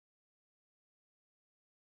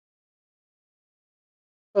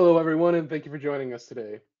Hello, everyone, and thank you for joining us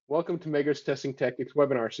today. Welcome to Megger's Testing Tactics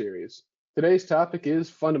webinar series. Today's topic is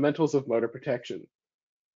Fundamentals of Motor Protection.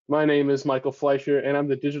 My name is Michael Fleischer, and I'm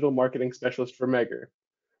the Digital Marketing Specialist for Megger.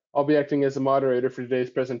 I'll be acting as a moderator for today's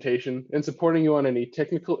presentation and supporting you on any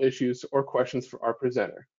technical issues or questions for our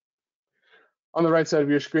presenter. On the right side of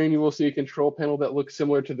your screen, you will see a control panel that looks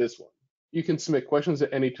similar to this one. You can submit questions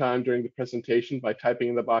at any time during the presentation by typing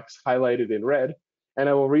in the box highlighted in red, and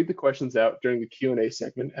I will read the questions out during the Q&A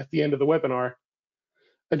segment at the end of the webinar.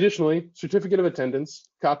 Additionally, certificate of attendance,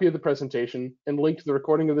 copy of the presentation, and link to the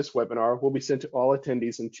recording of this webinar will be sent to all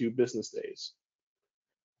attendees in 2 business days.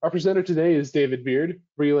 Our presenter today is David Beard,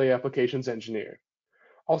 Relay Applications Engineer.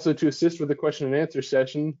 Also, to assist with the question and answer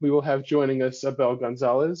session, we will have joining us Abel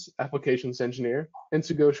Gonzalez, Applications Engineer, and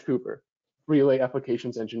Sugosh Cooper, Relay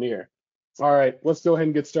Applications Engineer. All right, let's go ahead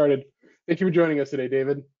and get started. Thank you for joining us today,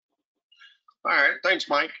 David. All right, thanks,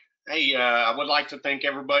 Mike. Hey, I would like to thank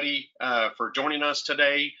everybody for joining us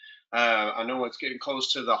today. I know it's getting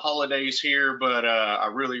close to the holidays here, but I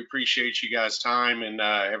really appreciate you guys' time and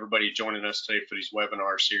everybody joining us today for these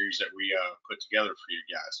webinar series that we put together for you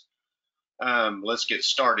guys. Let's get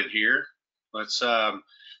started here. So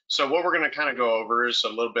what we're going to kind of go over is a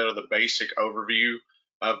little bit of the basic overview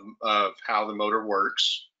of how the motor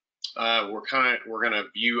works. We're going to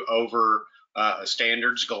view over a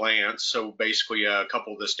standards glance. So basically a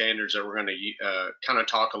couple of the standards that we're going to kind of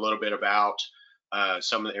talk a little bit about,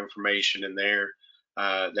 some of the information in there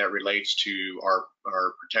that relates to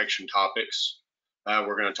our protection topics.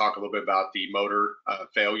 We're going to talk a little bit about the motor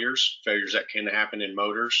failures that can happen in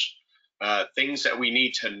motors, things that we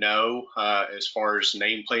need to know as far as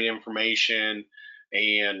nameplate information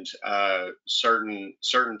and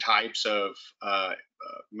certain types of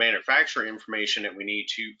manufacturer information that we need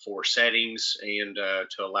for settings and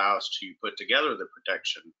to allow us to put together the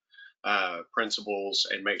protection principles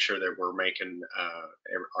and make sure that we're making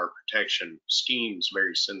our protection schemes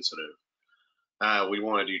very sensitive. We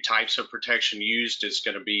want to do types of protection used. It's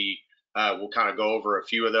going to be we'll kind of go over a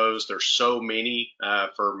few of those. There's so many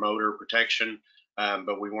for motor protection,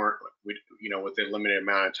 but with the limited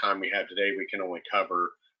amount of time we have today, we can only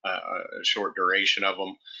cover a short duration of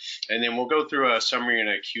them. And then we'll go through a summary and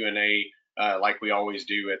a Q&A like we always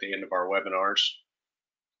do at the end of our webinars.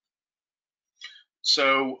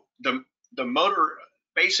 So the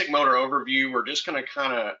basic motor overview, we're just going to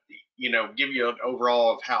kind of give you an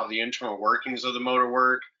overall of how the internal workings of the motor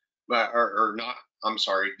work, or not. I'm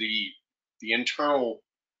sorry, the internal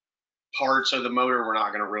parts of the motor we're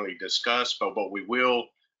not going to really discuss, but what we will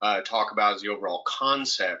talk about is the overall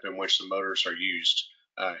concept in which the motors are used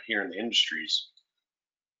here in the industries.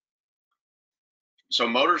 So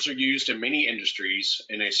motors are used in many industries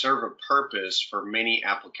and they serve a purpose for many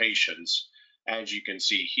applications, as you can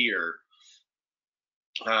see here.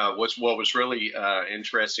 What was really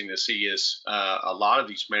interesting to see is a lot of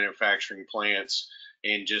these manufacturing plants,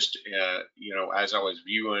 and just as I was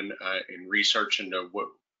viewing and researching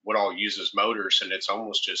what all uses motors, and it's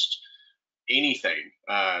almost just anything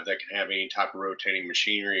that can have any type of rotating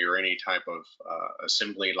machinery or any type of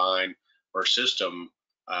assembly line or system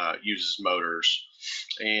uses motors.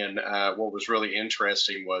 And what was really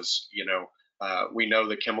interesting was, we know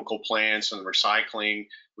the chemical plants and recycling,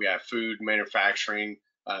 we have food manufacturing.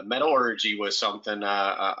 Metallurgy was something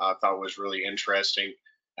I thought was really interesting.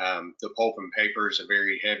 The pulp and paper is a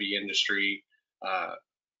very heavy industry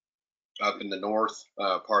up in the north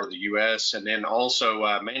part of the U.S. And then also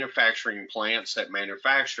manufacturing plants that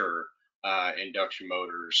manufacture induction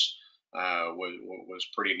motors was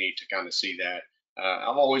pretty neat to kind of see that.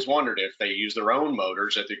 I've always wondered if they use their own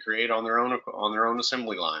motors that they create on their own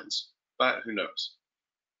assembly lines, but who knows?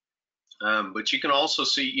 But you can also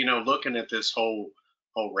see, looking at this whole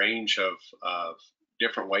range of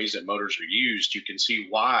different ways that motors are used, you can see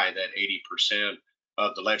why that 80%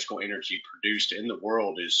 of the electrical energy produced in the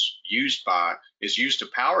world is used to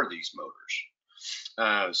power these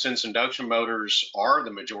motors. Since induction motors are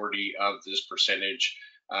the majority of this percentage,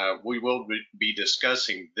 we will be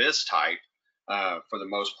discussing this type for the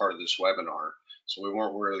most part of this webinar. So we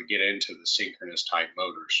won't really get into the synchronous type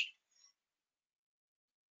motors.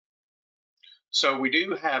 So we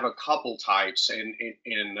do have a couple types, and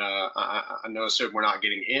I know I said we're not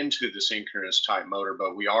getting into the synchronous type motor,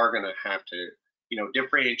 but we are going to have to,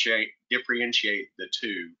 differentiate the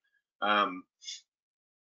two.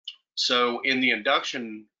 So in the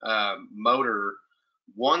induction motor,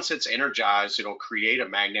 once it's energized, it'll create a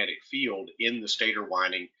magnetic field in the stator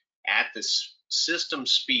winding at this system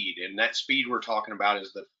speed, and that speed we're talking about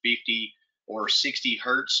is the 50 or 60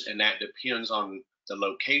 hertz, and that depends on the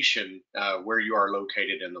location where you are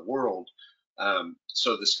located in the world.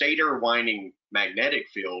 So the stator winding magnetic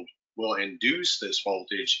field will induce this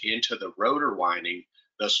voltage into the rotor winding,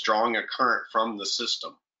 thus drawing a current from the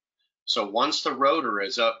system. So once the rotor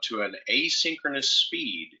is up to an asynchronous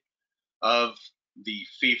speed of the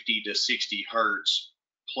 50 to 60 hertz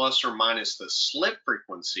plus or minus the slip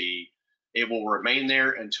frequency, it will remain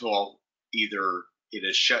there until either it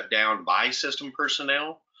is shut down by system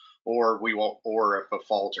personnel or if a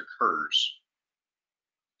fault occurs.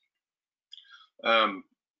 I'm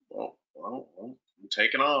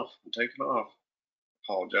taking off.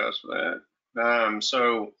 Apologize for that.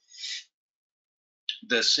 So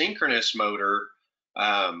the synchronous motor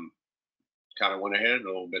kind of went ahead a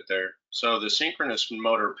little bit there. So the synchronous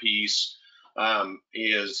motor piece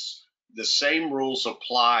is the same rules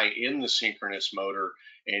apply in the synchronous motor,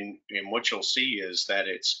 and what you'll see is that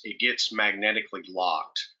it gets magnetically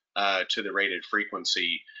locked to the rated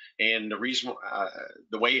frequency. And the reason,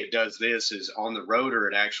 the way it does this is on the rotor,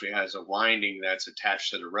 it actually has a winding that's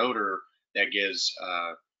attached to the rotor that gives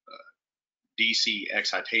DC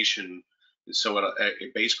excitation. So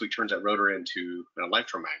it basically turns that rotor into an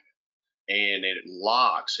electromagnet, and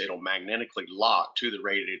it'll magnetically lock to the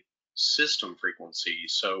rated system frequency.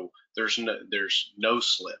 So there's no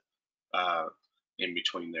slip in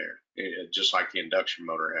between there, just like the induction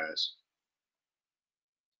motor has.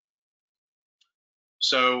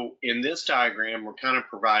 So in this diagram, we're kind of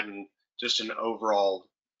providing just an overall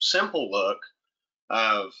simple look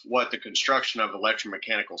of what the construction of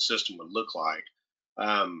electromechanical system would look like.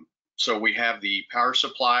 So we have the power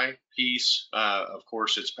supply piece. Of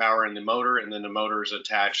course, it's power in the motor, and then the motor is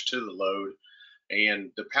attached to the load.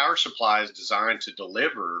 And the power supply is designed to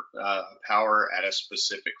deliver power at a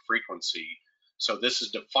specific frequency. So this is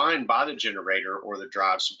defined by the generator or the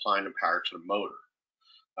drive supplying the power to the motor.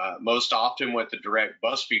 Most often with the direct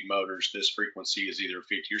bus feed motors, this frequency is either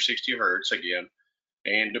 50 or 60 hertz again,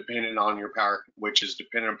 and depending on your power, which is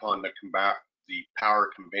dependent upon the power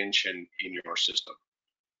convention in your system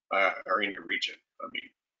or in your region, I mean.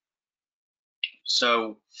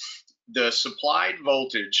 So the supplied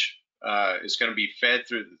voltage is going to be fed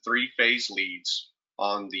through the three-phase leads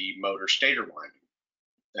on the motor stator winding,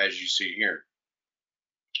 as you see here.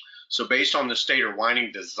 So based on the stator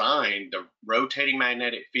winding design, the rotating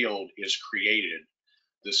magnetic field is created.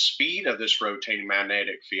 The speed of this rotating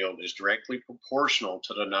magnetic field is directly proportional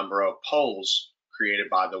to the number of poles created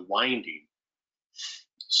by the winding.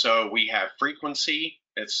 So we have frequency.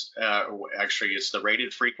 It's actually it's the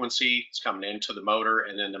rated frequency. It's coming into the motor,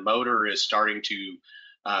 and then the motor is starting to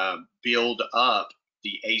build up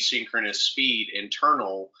the asynchronous speed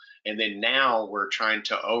internal, and then now we're trying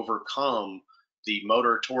to overcome the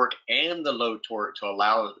motor torque and the load torque to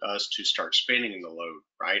allow us to start spinning the load,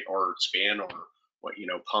 right? Or spin, or what,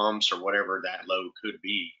 pumps, or whatever that load could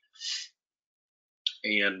be.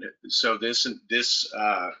 And so this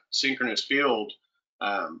synchronous field,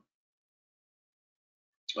 I'm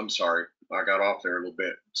sorry, I got off there a little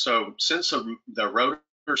bit. So since the rotor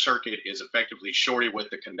circuit is effectively shorted with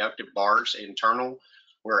the conductive bars internal,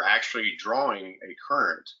 we're actually drawing a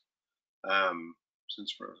current.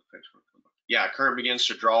 Current begins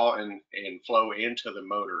to draw and flow into the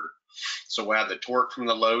motor. So we have the torque from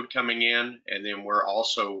the load coming in, and then we're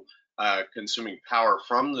also consuming power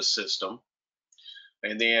from the system,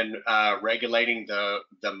 and then regulating the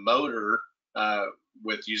motor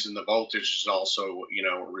with using the voltage is also,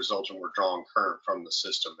 resulting we're drawing current from the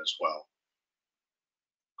system as well.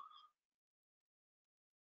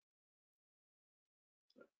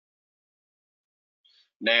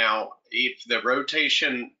 Now, if the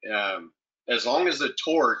rotation, as long as the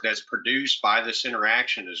torque that's produced by this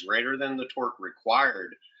interaction is greater than the torque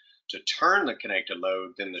required to turn the connected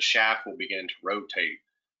load, then the shaft will begin to rotate,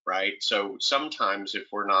 right? So sometimes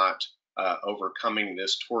if we're not overcoming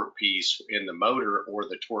this torque piece in the motor or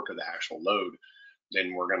the torque of the actual load,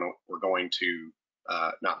 then we're going to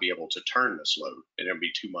not be able to turn this load, and it'll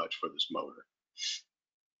be too much for this motor.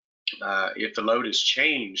 If the load is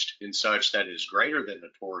changed in such that is greater than the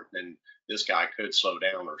torque, then this guy could slow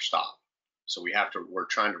down or stop. So we're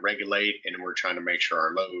trying to regulate, and we're trying to make sure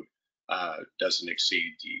our load doesn't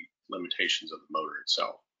exceed the limitations of the motor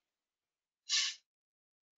itself.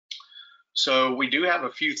 So we do have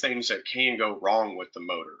a few things that can go wrong with the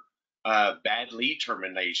motor. Bad lead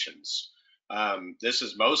terminations. This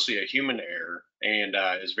is mostly a human error, and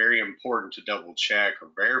is very important to double check or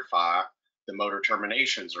verify the motor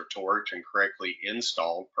terminations are torqued and correctly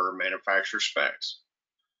installed per manufacturer specs.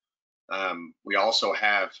 We also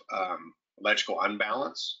have electrical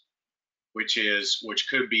unbalance, which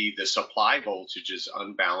could be the supply voltage is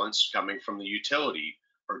unbalanced coming from the utility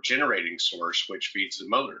or generating source which feeds the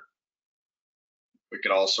motor. We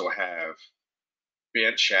could also have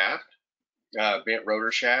bent shaft, bent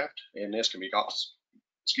rotor shaft, and this can be caused,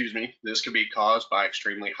 excuse me, this could be caused by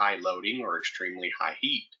extremely high loading or extremely high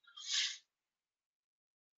heat.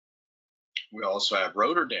 We also have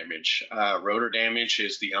rotor damage. Rotor damage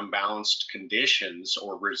is the unbalanced conditions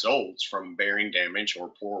or results from bearing damage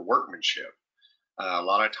or poor workmanship. A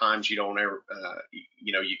lot of times you don't ever,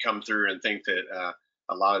 you come through and think that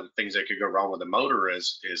a lot of the things that could go wrong with the motor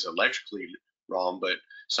is electrically wrong, but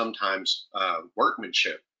sometimes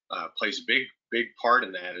workmanship plays a big part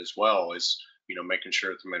in that as well, as making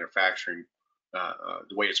sure that the manufacturing,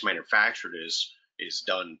 the way it's manufactured is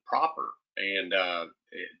done proper, and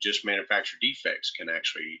just manufacturer defects can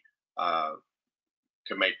actually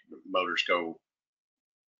can make motors go.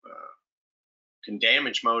 Can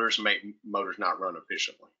damage motors and make motors not run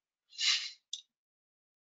efficiently.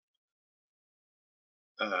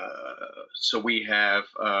 So we have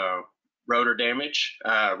rotor damage.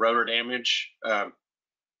 I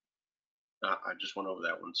just went over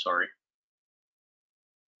that one, sorry.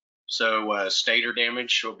 So stator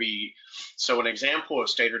damage will be, so an example of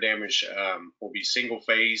stator damage will be single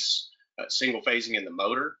phasing in the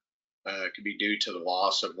motor. It could be due to the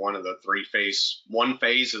loss of one phase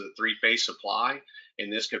of the three-phase supply,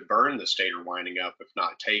 and this could burn the stator winding up if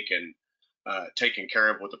not taken care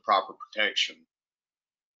of with the proper protection.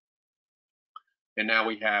 And now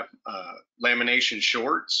we have lamination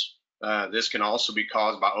shorts. This can also be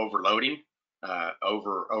caused by overloading.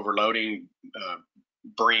 Overloading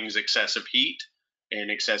brings excessive heat, and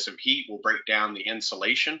excessive heat will break down the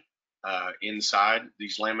insulation inside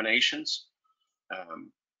these laminations.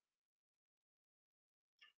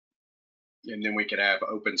 And then we could have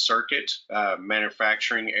open circuit,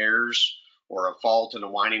 manufacturing errors, or a fault in the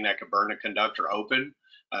winding that could burn a conductor open.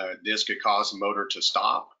 This could cause the motor to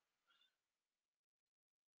stop.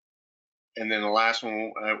 And then the last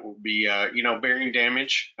one will be, bearing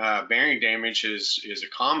damage. Bearing damage is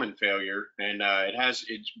a common failure, and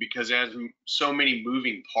because it has so many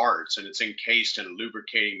moving parts, and it's encased in a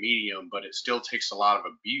lubricating medium, but it still takes a lot of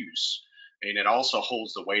abuse, and it also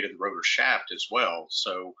holds the weight of the rotor shaft as well.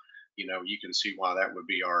 So, you can see why that would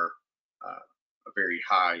be a very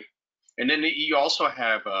high. And then you also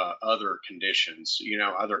have other conditions,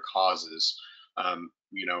 other causes,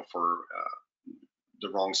 for the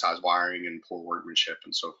wrong size wiring and poor workmanship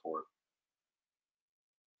and so forth.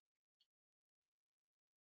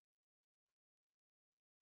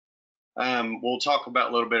 We'll talk a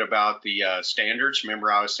little bit about the standards.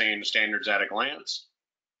 Remember, I was saying the standards at a glance.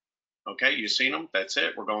 Okay, you've seen them. That's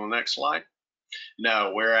it. We're going to the next slide.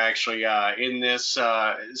 No, we're actually in this.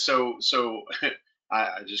 So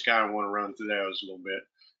I just kind of want to run through those a little bit.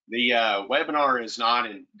 The webinar is not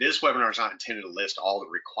in this webinar is not intended to list all the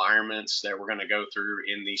requirements that we're going to go through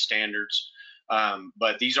in these standards,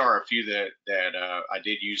 but these are a few that I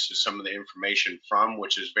did use some of the information from,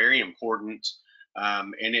 which is very important,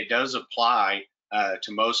 and it does apply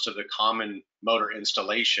to most of the common motor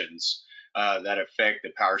installations that affect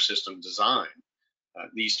the power system design.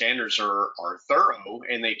 These standards are thorough,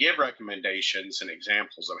 and they give recommendations and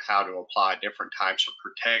examples of how to apply different types of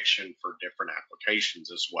protection for different applications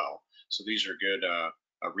as well. So these are good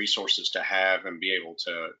resources to have and be able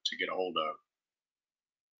to get a hold of.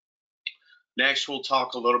 Next, we'll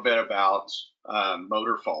talk a little bit about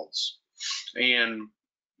motor faults. And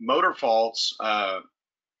motor faults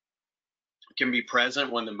can be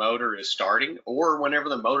present when the motor is starting, or whenever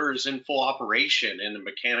the motor is in full operation and a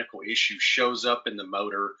mechanical issue shows up in the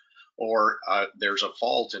motor, or there's a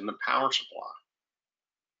fault in the power supply.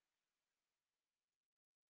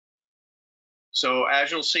 So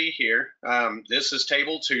as you'll see here, this is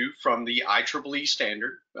table 2 from the IEEE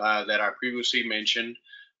standard that I previously mentioned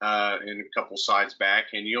in a couple slides back,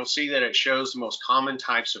 and you'll see that it shows the most common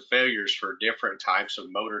types of failures for different types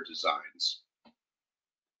of motor designs.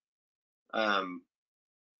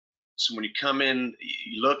 So when you come in,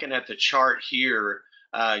 looking at the chart here,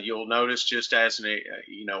 you'll notice just as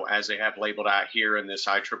as they have labeled out here in this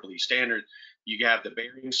IEEE standard, you have the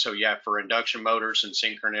bearings. So you have for induction motors and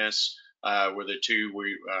synchronous, were the two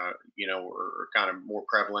are kind of more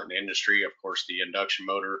prevalent in the industry. Of course, the induction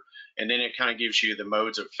motor, and then it kind of gives you the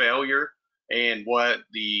modes of failure and what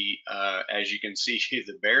the as you can see,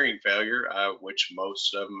 the bearing failure, which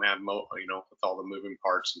most of them have, with all the moving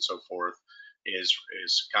parts and so forth, is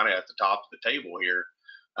kind of at the top of the table here.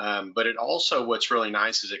 But it also, what's really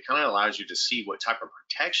nice is it kind of allows you to see what type of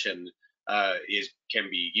protection can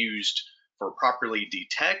be used for properly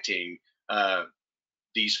detecting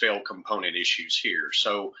these failed component issues here.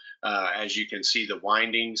 So as you can see, the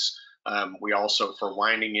windings, we also, for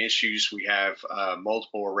winding issues, we have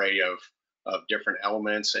multiple array of of different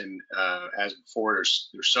elements, and as before, there's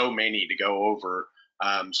so many to go over,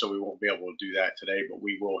 so we won't be able to do that today, but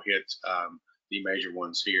we will hit the major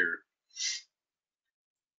ones here.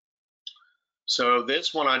 So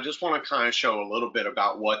this one, I just want to kind of show a little bit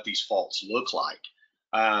about what these faults look like.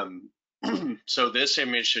 So this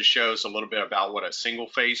image just shows a little bit about what a single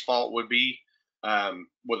phase fault would be.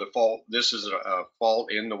 With a fault, this is a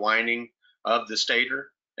fault in the winding of the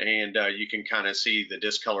stator, and you can kind of see the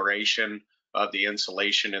discoloration of the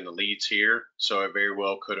insulation in the leads here. So it very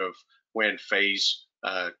well could have went phase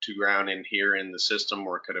to ground in here in the system,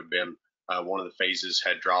 or it could have been one of the phases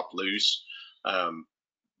had dropped loose.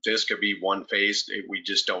 This could be one phase. We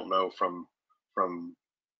just don't know from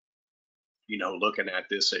looking at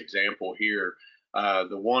this example here.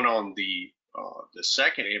 The one on the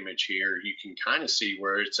second image here, you can kind of see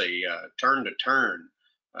where it's a turn-to-turn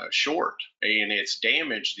short, and it's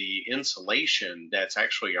damaged the insulation that's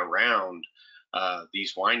actually around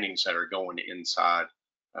these windings that are going inside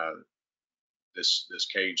this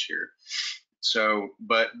cage here. So,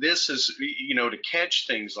 but this is, to catch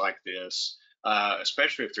things like this,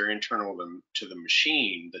 especially if they're internal to the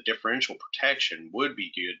machine, the differential protection would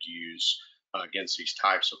be good to use against these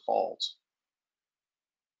types of faults.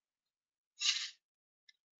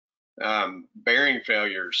 Bearing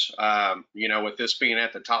failures, with this being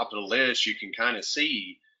at the top of the list, you can kind of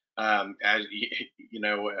see, as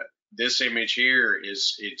this image here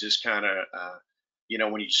it just kind of,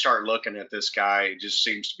 when you start looking at this guy, it just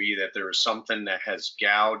seems to be that there is something that has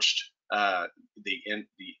gouged the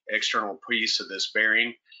external piece of this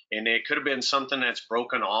bearing, and it could have been something that's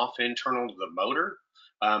broken off internal to the motor.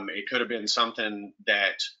 It could have been something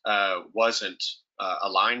that wasn't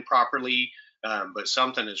aligned properly, but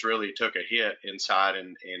something has really took a hit inside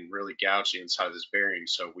and really gouged the inside of this bearing.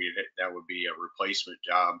 So that would be a replacement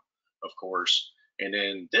job, of course. And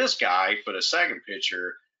then this guy for the second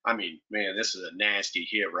picture, I mean, man, this is a nasty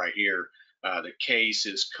hit right here. The case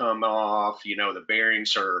has come off. The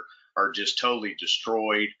bearings are just totally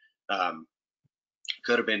destroyed.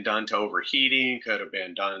 Could have been done to overheating, could have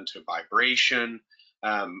been done to vibration.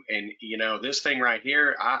 And this thing right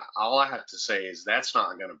here, all I have to say is that's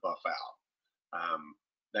not going to buff out.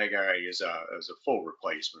 That guy is a full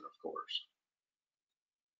replacement, of course.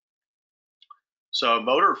 So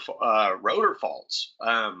rotor faults.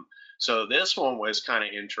 So this one was kind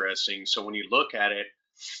of interesting. So when you look at it,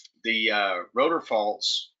 the rotor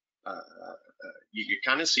faults, you can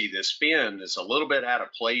kind of see this fin is a little bit out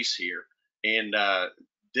of place here. And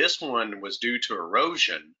this one was due to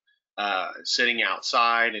erosion sitting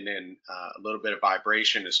outside, and then a little bit of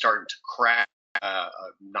vibration is starting to crack,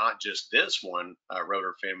 not just this one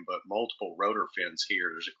rotor fin, but multiple rotor fins here.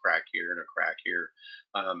 There's a crack here and a crack here,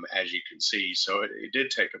 as you can see. So it did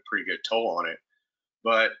take a pretty good toll on it.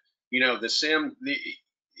 But,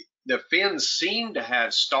 the fins seem to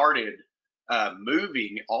have started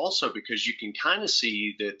moving also, because you can kind of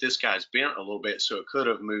see that this guy's bent a little bit, so it could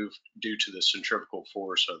have moved due to the centrifugal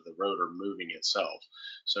force of the rotor moving itself.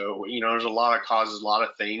 So there's a lot of causes, a lot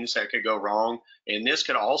of things that could go wrong, and this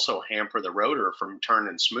could also hamper the rotor from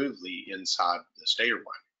turning smoothly inside the stator winding.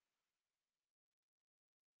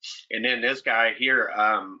 And then this guy here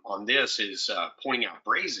on this is pointing out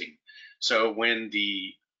brazing. So when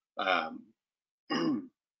the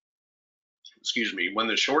excuse me, when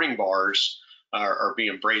the shorting bars are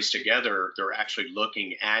being brazed together, they're actually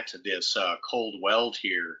looking at this cold weld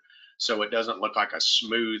here. So it doesn't look like a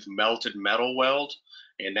smooth melted metal weld.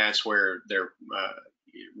 And that's where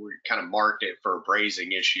we kind of marked it for a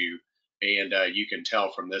brazing issue. And you can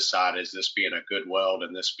tell from this side as this being a good weld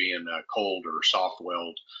and this being a cold or soft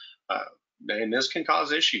weld. And this can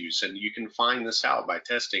cause issues. And you can find this out by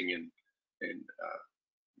testing and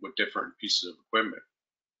with different pieces of equipment.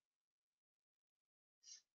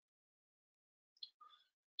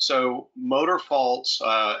 So motor faults,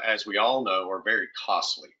 as we all know, are very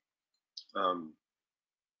costly.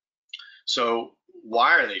 So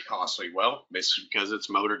why are they costly? Well, it's because it's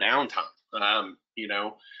motor downtime.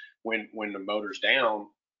 When the motor's down,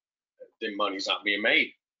 the money's not being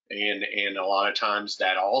made. And a lot of times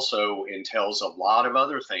that also entails a lot of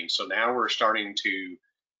other things. So now we're starting to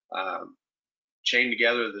chain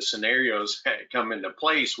together the scenarios that come into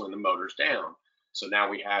place when the motor's down. So now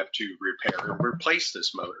we have to repair and replace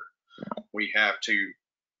this motor. We have to,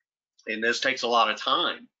 and this takes a lot of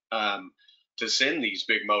time to send these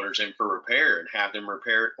big motors in for repair and have them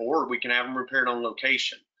repaired, or we can have them repaired on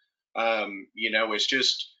location. It's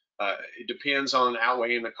just, it depends on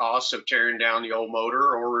outweighing the cost of tearing down the old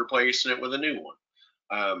motor or replacing it with a new one.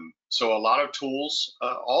 So a lot of tools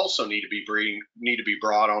also need to be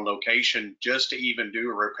brought on location just to even do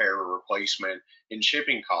a repair or replacement, and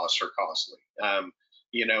shipping costs are costly.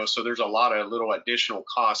 So there's a lot of little additional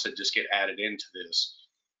costs that just get added into this.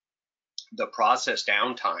 The process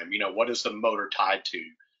downtime, what is the motor tied to?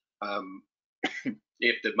 Um,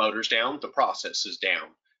 if the motor's down, the process is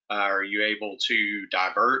down. Are you able to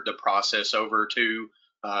divert the process over to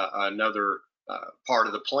another part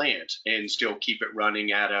of the plant and still keep it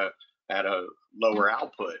running at a lower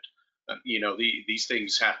output? These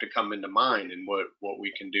things have to come into mind, and what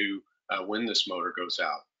we can do when this motor goes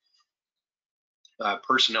out.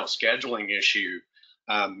 Personnel scheduling issue.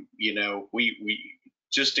 We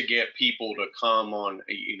just to get people to come on,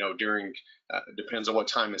 during depends on what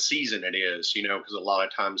time of season it is, because a lot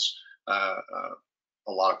of times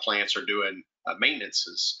a lot of plants are doing maintenance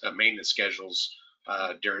schedules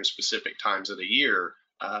during specific times of the year,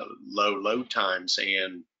 low load times,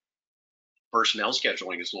 and personnel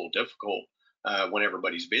scheduling is a little difficult when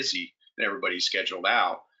everybody's busy and everybody's scheduled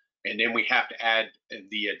out. And then we have to add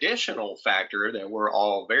the additional factor that we're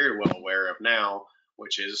all very well aware of now,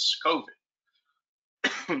 which is COVID.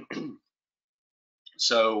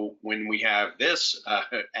 So when we have this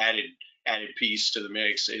added piece to the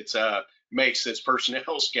mix, it's makes this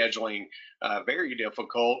personnel scheduling very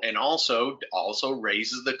difficult, and also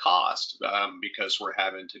raises the cost because we're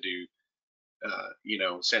having to do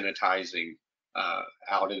sanitizing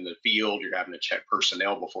out in the field. You're having to check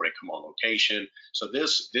personnel before they come on location. So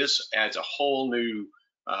this adds a whole new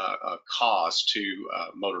cost to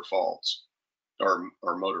motor faults or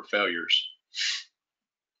motor failures.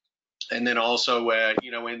 And then also, in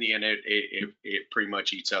the end, it pretty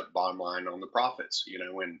much eats up the bottom line on the profits,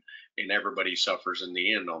 and everybody suffers in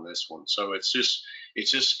the end on this one. So it's just we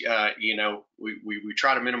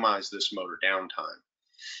try to minimize this motor downtime.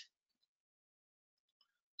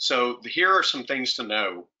 So here are some things to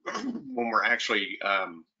know when we're actually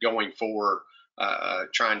going for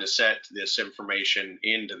trying to set this information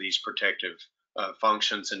into these protective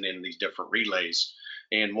functions and in these different relays.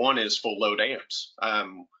 And one is full load amps.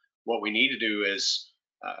 What we need to do is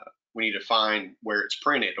we need to find where it's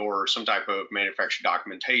printed or some type of manufacturer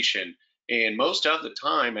documentation. And most of the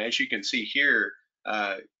time, as you can see here,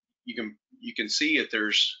 you can see that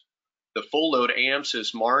there's the full load amps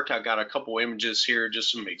is marked. I've got a couple images here,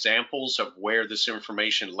 just some examples of where this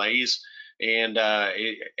information lays. And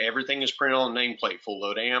everything is printed on nameplate, full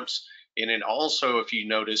load amps. And then also, if you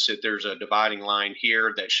notice that there's a dividing line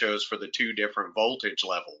here that shows for the two different voltage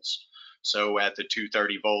levels. So at the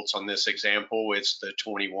 230 volts on this example, it's the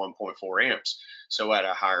 21.4 amps. So at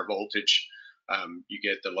a higher voltage, you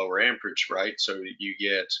get the lower amperage, right? So you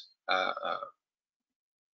get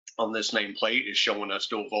on this nameplate is showing us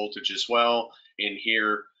dual voltage as well. In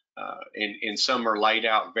here, and some are laid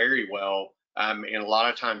out very well. And a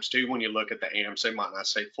lot of times too, when you look at the amps, they might not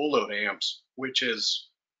say full load amps, which is,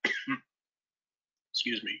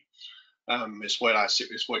 excuse me, is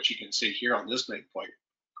what you can see here on this nameplate.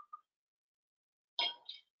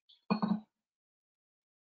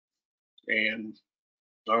 And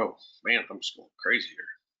oh man, I'm just going crazy here.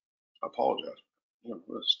 I apologize.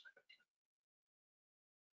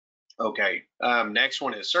 Okay, next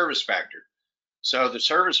one is service factor. So the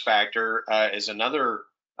service factor is another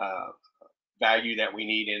value that we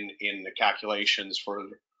need in the calculations for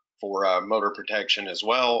motor protection as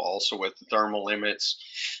well, also with the thermal limits.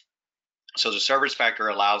 So the service factor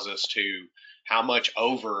allows us to how much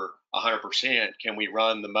over 100% can we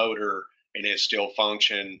run the motor and it still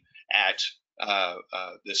function at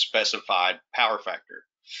the specified power factor.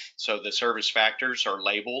 So the service factors are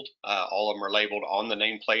labeled. All of them are labeled on the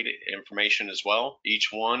nameplate information as well.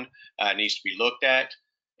 Each one needs to be looked at.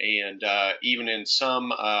 And even in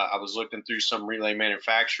some, I was looking through some relay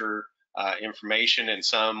manufacturer information, and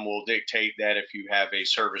some will dictate that if you have a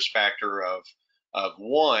service factor of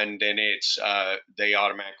 1, then it's they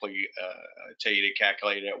automatically tell you to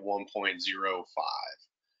calculate it at 1.05.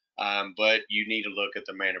 But you need to look at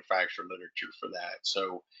the manufacturer literature for that.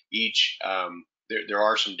 So each there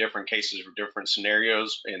are some different cases for different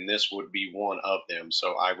scenarios, and this would be one of them.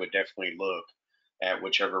 So I would definitely look at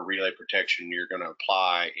whichever relay protection you're going to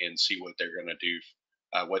apply and see what they're going to do,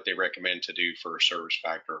 what they recommend to do for a service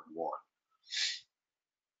factor of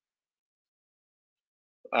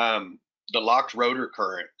 1. The locked rotor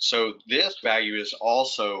current. So this value is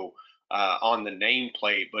also on the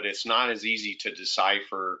nameplate, but it's not as easy to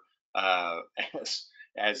decipher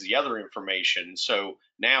as the other information. So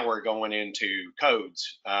now we're going into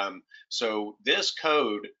codes. So this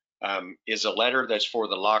code is a letter that's for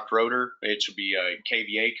the locked rotor. It should be a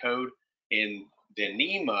KVA code. And the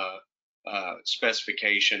NEMA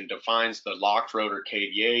specification defines the locked rotor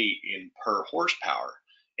kVA in per horsepower.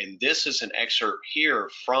 And this is an excerpt here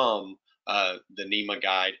from the NEMA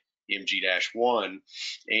guide MG-1.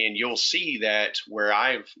 And you'll see that where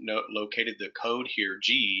I've located the code here,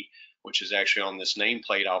 G, which is actually on this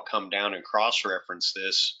nameplate, I'll come down and cross-reference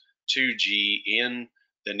this to G in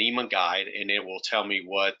the NEMA guide, and it will tell me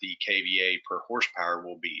what the kVA per horsepower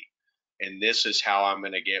will be. And this is how I'm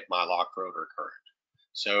going to get my locked rotor current.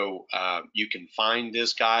 So you can find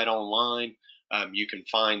this guide online. You can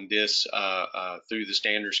find this through the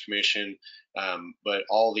Standards Commission, but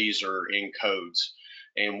all these are in codes.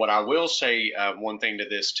 And what I will say, one thing to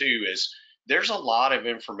this too, is there's a lot of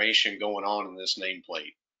information going on in this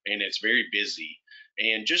nameplate, and it's very busy.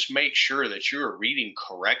 And just make sure that you're reading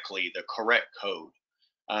correctly the correct code.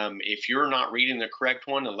 If you're not reading the correct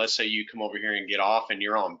one, and let's say you come over here and get off and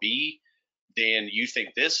you're on B, then you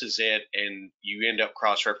think this is it, and you end up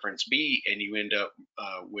cross-reference B, and you end up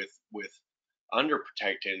with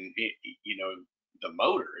underprotecting, you know, the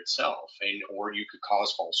motor itself, and or you could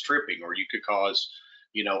cause false tripping, or you could cause,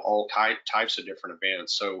 you know, all types of different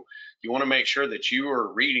events. So you want to make sure that you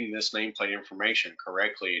are reading this nameplate information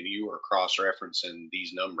correctly, and you are cross-referencing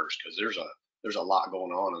these numbers, because there's a lot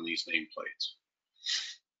going on in these nameplates.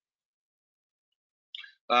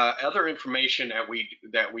 Other information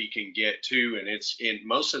that we can get to, and it's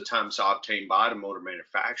most of the times obtained by the motor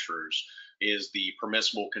manufacturers, is the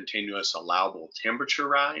permissible continuous allowable temperature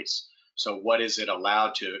rise. So what is it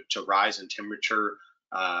allowed to rise in temperature?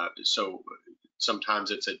 So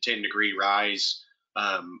sometimes it's a 10-degree rise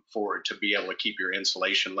to be able to keep your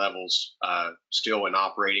insulation levels still in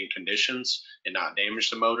operating conditions and not damage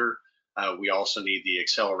the motor. We also need the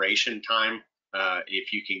acceleration time.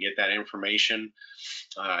 If you can get that information,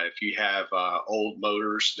 if you have old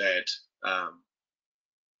motors that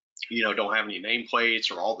you know, don't have any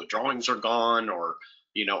nameplates, or all the drawings are gone, or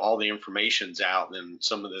you know, all the information's out, then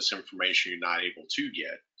some of this information you're not able to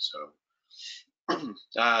get. So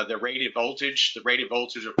the rated voltage,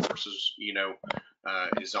 of course, is, you know,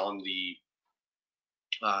 is on the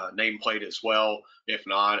nameplate as well. If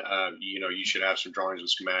not, you know, you should have some drawings and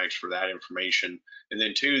schematics for that information. And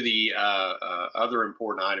then two, the other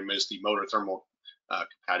important item is the motor thermal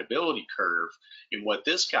compatibility curve. And what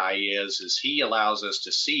this guy is he allows us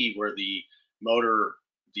to see where the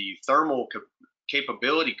thermal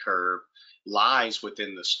capability curve lies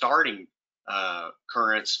within the starting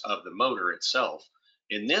currents of the motor itself.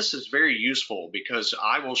 And this is very useful, because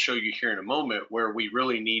I will show you here in a moment where we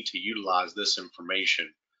really need to utilize this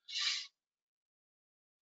information.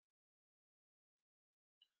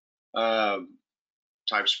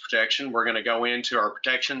 Types of protection. We're going to go into our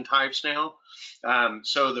protection types now.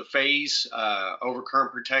 So the phase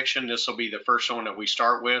overcurrent protection, this will be the first one that we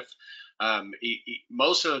start with.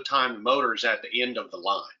 Most of the time, the motor is at the end of the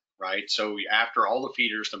line, right? So after all the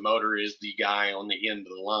feeders, the motor is the guy on the end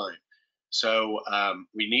of the line. So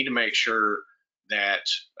we need to make sure that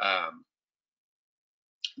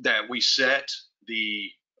that we set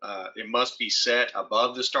the it must be set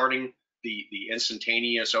above the starting. The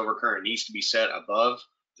instantaneous overcurrent needs to be set above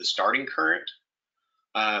the starting current,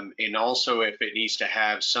 and also if it needs to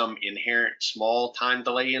have some inherent small time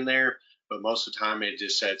delay in there. But most of the time it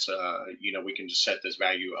just sets, you know, we can just set this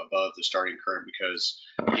value above the starting current, because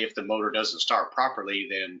if the motor doesn't start properly,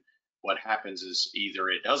 then what happens is either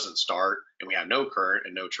it doesn't start and we have no current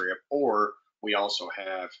and no trip, or we also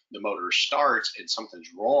have the motor starts and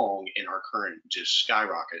something's wrong and our current just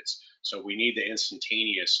skyrockets. So we need the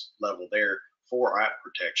instantaneous level there for our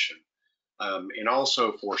protection. And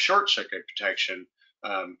also for short circuit protection,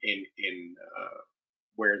 in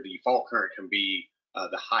where the fault current can be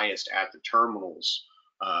the highest at the terminals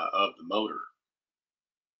of the motor.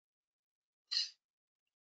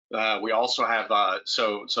 We also have,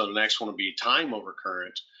 so the next one will be time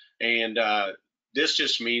overcurrent. And this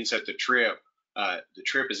just means that the trip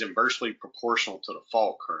is inversely proportional to the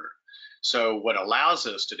fault current. So what allows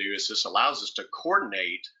us to do is this allows us to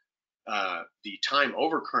coordinate the time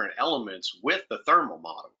overcurrent elements with the thermal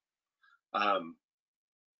model.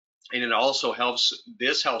 And it also helps,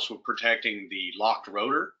 this helps with protecting the locked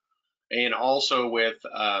rotor, and also with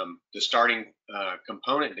the starting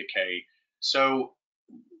component decay. So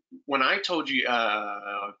when I told you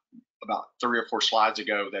about 3 or 4 slides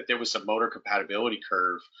ago that there was a motor compatibility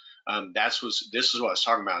curve, this is what I was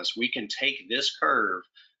talking about, is we can take this curve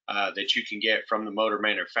that you can get from the motor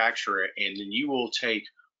manufacturer, and then you will take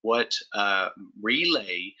what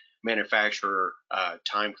relay manufacturer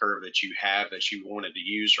time curve that you have that you wanted to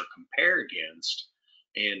use or compare against,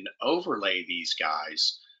 and overlay these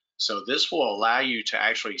guys. So this will allow you to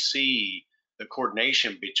actually see the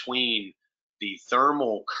coordination between the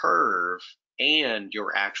thermal curve and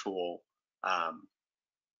your actual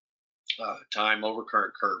time over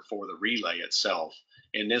current curve for the relay itself.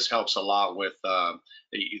 And this helps a lot with,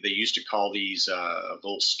 they used to call these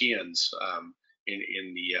little skins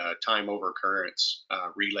in the time over currents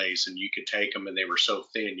relays, and you could take them and they were so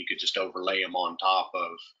thin you could just overlay them on top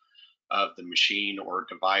of the machine or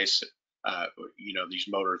device. You know, these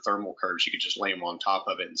motor thermal curves, you could just lay them on top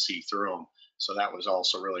of it and see through them. So that was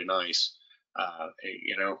also really nice.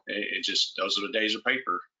 You know, it just, those are the days of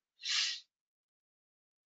paper.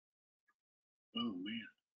 Oh man.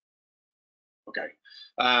 Okay.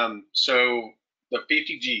 So the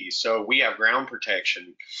 50G, so we have ground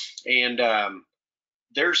protection, and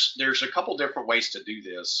there's a couple different ways to do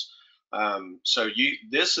this. So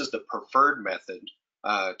this is the preferred method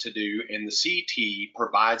to do, and the CT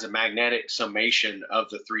provides a magnetic summation of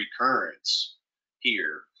the three currents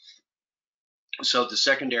here. So the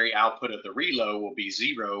secondary output of the relay will be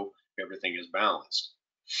 0 if everything is balanced.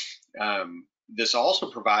 This also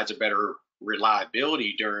provides a better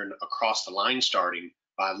reliability during across the line starting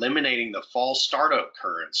by eliminating the false startup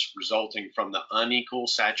currents resulting from the unequal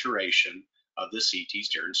saturation of the CTs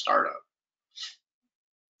during startup.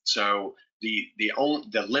 So the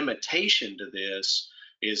limitation to this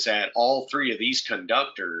is that all three of these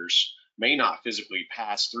conductors may not physically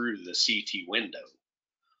pass through the CT window.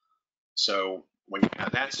 So when you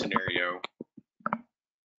have that scenario,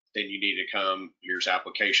 then you need to come, here's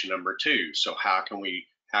application number 2. So how can we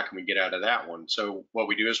get out of that one? So what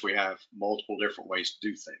we do is we have multiple different ways to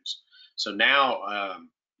do things. So now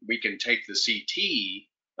we can take the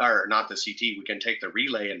CT, or not the CT, we can take the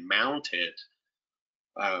relay and mount it.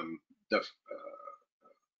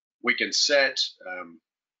 We can set,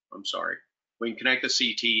 we can connect the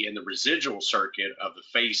CT in the residual circuit of the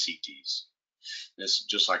phase CTs. This is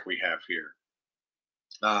just like we have here.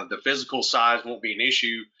 The physical size won't be an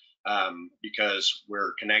issue because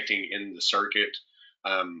we're connecting in the circuit,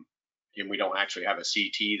 and we don't actually have a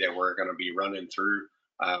CT that we're going to be running through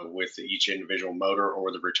with each individual motor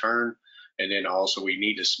or the return. And then also we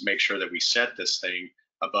need to make sure that we set this thing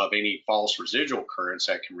above any false residual currents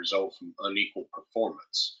that can result from unequal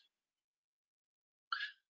performance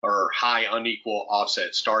or high unequal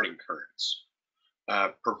offset starting currents.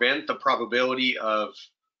 Prevent the probability of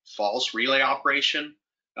false relay operation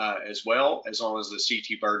as well, as long as the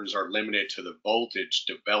CT burdens are limited to the voltage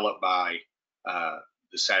developed by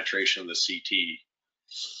the saturation of the CT.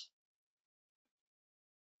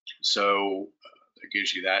 So that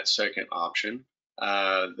gives you that second option.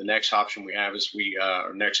 The next option we have is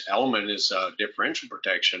our next element is differential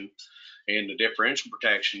protection, and the differential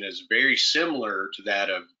protection is very similar to that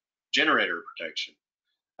of generator protection.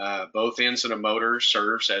 Both ends of the motor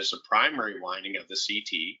serves as the primary winding of the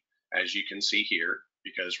CT, as you can see here,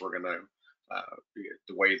 because we're going to,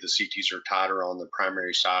 the way the CTs are tighter on the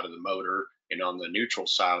primary side of the motor and on the neutral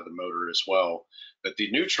side of the motor as well. But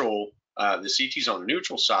the neutral, the CTs on the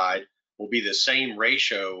neutral side will be the same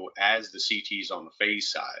ratio as the CTs on the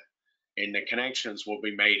phase side. And the connections will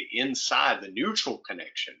be made inside the neutral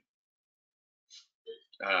connection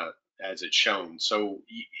as it's shown. So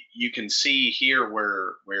you can see here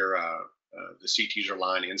where the CTs are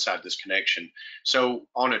lying inside this connection. So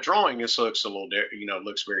on a drawing, this looks a little,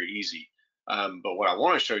 looks very easy. But what I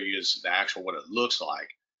want to show you is the actual what it looks like.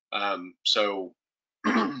 So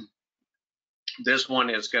this one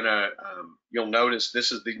is gonna, you'll notice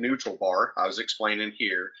this is the neutral bar I was explaining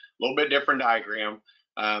here. A little bit different diagram,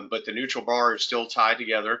 but the neutral bar is still tied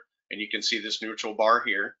together, and you can see this neutral bar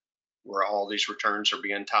here where all these returns are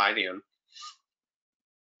being tied in.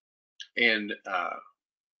 And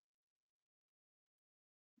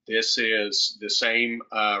this is the same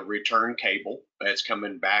return cable that's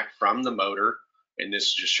coming back from the motor, and this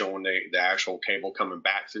is just showing the actual cable coming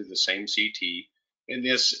back through the same CT. And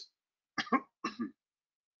this,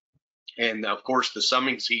 and of course the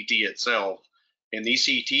summing CT itself, and these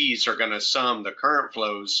CTs are going to sum the current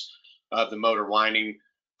flows of the motor winding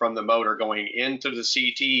from the motor going into the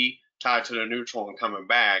CT tied to the neutral and coming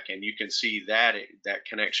back, and you can see that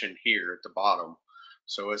connection here at the bottom.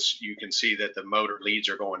 So you can see that the motor leads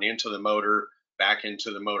are going into the motor, back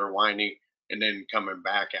into the motor winding, and then coming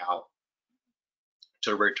back out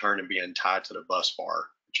to return and being tied to the bus bar,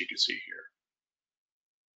 which you can see here.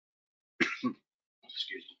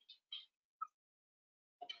 Excuse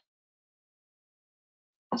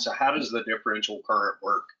me. So how does the differential current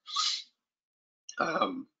work?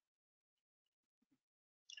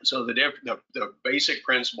 So the basic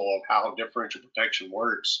principle of how differential protection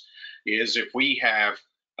works is if we have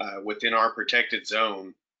within our protected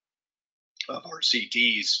zone of our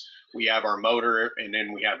CTs, we have our motor, and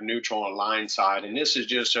then we have neutral and line side. And this is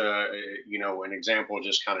just an example,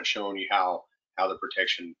 just kind of showing you how the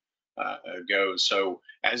protection goes. So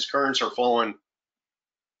as currents are flowing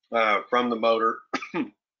from the motor,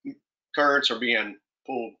 currents are being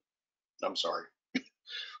pulled. I'm sorry.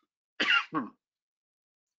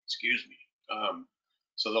 Excuse me.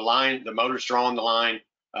 So the motor's drawing the line,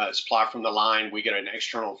 supply from the line. We get an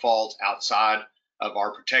external fault outside of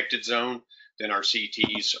our protected zone. Then our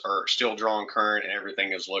CTs are still drawing current, and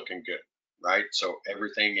everything is looking good, right? So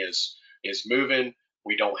everything is moving.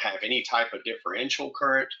 We don't have any type of differential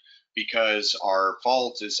current because our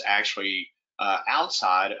fault is actually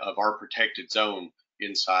outside of our protected zone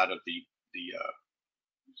inside of the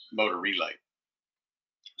motor relay.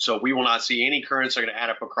 So we will not see any currents that are going to add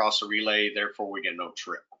up across the relay, therefore we get no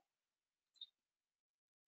trip.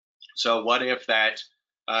 So what if that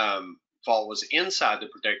fault was inside the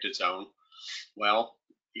protected zone? Well,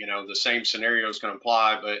 the same scenario is going to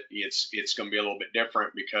apply, but it's going to be a little bit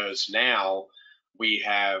different because now we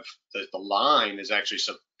have the line is actually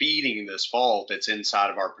feeding this fault that's inside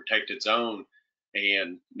of our protected zone,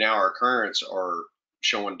 and now our currents are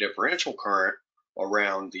showing differential current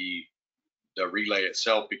around the relay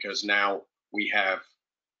itself, because now we have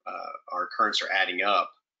our currents are adding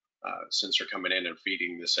up since they're coming in and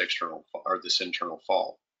feeding this external or this internal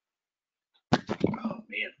fault. Oh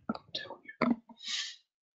man, I'm telling you.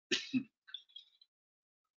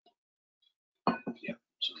 Yeah,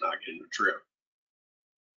 so not getting a trip.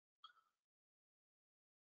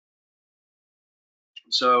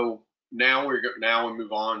 So now we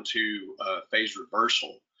move on to phase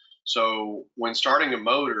reversal. So when starting a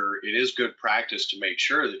motor, it is good practice to make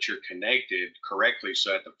sure that you're connected correctly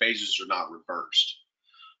so that the phases are not reversed.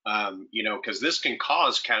 Because this can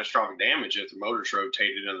cause catastrophic damage if the motor's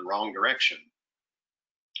rotated in the wrong direction.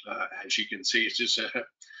 As you can see, it's just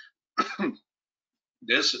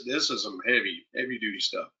this is some heavy duty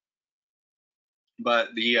stuff.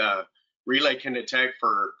 But the relay can detect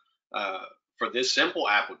for this simple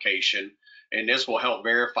application, and this will help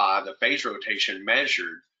verify the phase rotation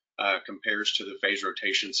measured compares to the phase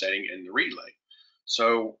rotation setting in the relay.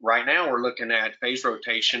 So right now we're looking at phase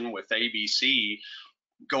rotation with ABC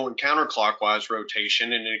going counterclockwise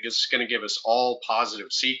rotation, and it's going to give us all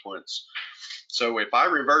positive sequence. So if I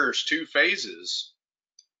reverse 2 phases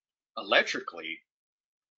electrically,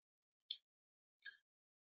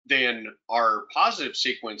 then our positive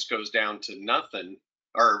sequence goes down to nothing,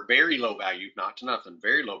 or very low value, not to nothing,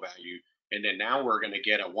 very low value. And then now we're going to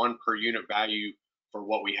get a 1 per unit value for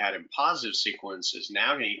what we had in positive sequence is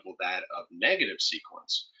now going to equal that of negative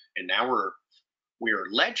sequence. And now we're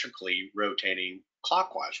electrically rotating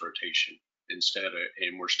clockwise rotation instead of,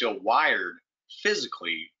 and we're still wired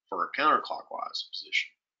physically for a counterclockwise position.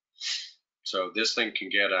 So this thing can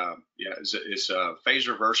get phase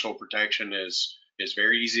reversal protection is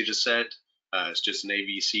very easy to set. It's just an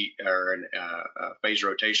ABC or a phase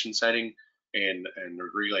rotation setting, and the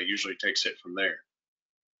relay usually takes it from there.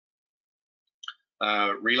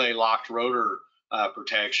 Relay locked rotor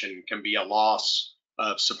protection can be a loss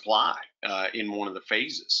of supply in one of the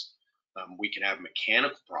phases. We can have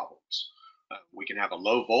mechanical problems. We can have a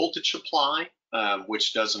low voltage supply,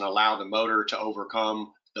 which doesn't allow the motor to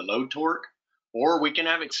overcome the load torque, or we can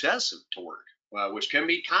have excessive torque, which can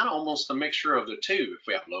be kind of almost a mixture of the two. If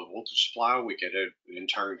we have low voltage supply, we could in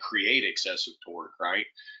turn create excessive torque, right?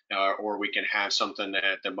 Or we can have something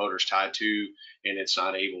that the motor's tied to and it's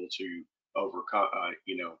not able to overcome,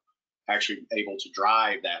 actually able to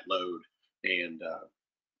drive that load and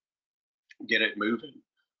get it moving.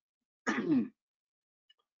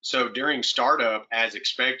 So during startup, as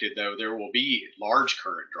expected, though, there will be large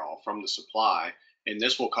current draw from the supply, and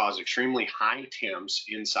this will cause extremely high temps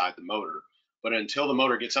inside the motor. But until the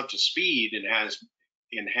motor gets up to speed and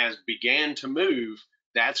has began to move,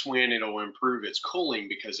 that's when it'll improve its cooling,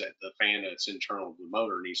 because the fan that's internal to the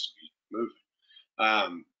motor needs to be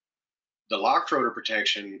moving. The locked rotor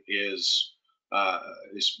protection is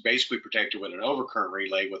basically protected with an overcurrent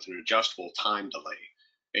relay with an adjustable time delay.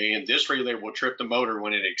 And this relay will trip the motor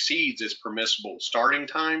when it exceeds its permissible starting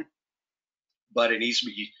time, but it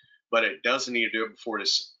doesn't need to do it before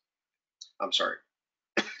this. I'm sorry.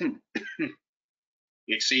 It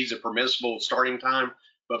exceeds a permissible starting time,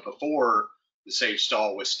 but before the safe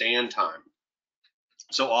stall with stand time.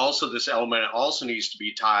 So also this element also needs to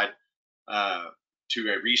be tied to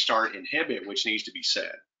a restart inhibit, which needs to be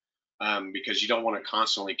set, because you don't want to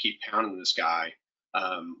constantly keep pounding this guy.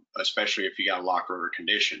 Especially if you got a locked rotor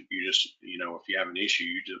condition. You just, if you have an issue,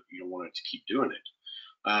 you don't want it to keep doing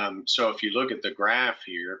it. So if you look at the graph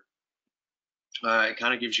here, it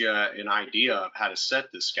kind of gives you an idea of how to set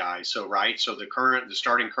this guy. So, right, so the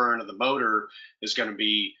starting current of the motor is going to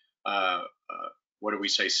be, what do we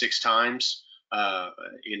say, 6 times,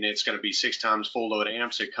 and it's going to be 6 times full load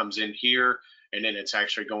amps. It comes in here, and then it's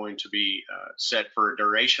actually going to be set for a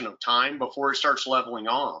duration of time before it starts leveling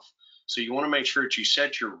off. So you want to make sure that you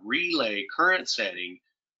set your relay current setting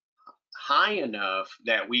high enough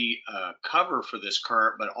that we cover for this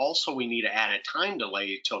current, but also we need to add a time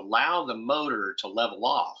delay to allow the motor to level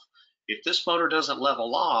off. If this motor doesn't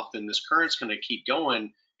level off, then this current's going to keep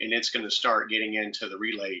going, and it's going to start getting into the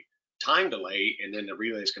relay time delay, and then the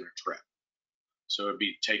relay is going to trip. So it'd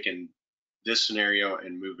be taking this scenario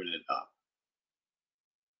and moving it up.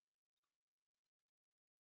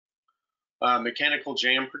 Mechanical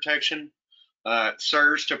jam protection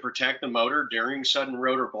serves to protect the motor during sudden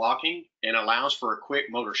rotor blocking and allows for a quick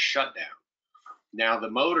motor shutdown. Now, the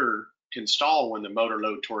motor can stall when the motor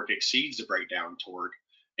load torque exceeds the breakdown torque,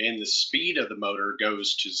 and the speed of the motor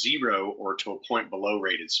goes to 0 or to a point below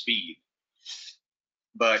rated speed.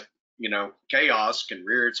 But, chaos can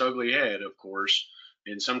rear its ugly head, of course,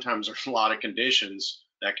 and sometimes there's a lot of conditions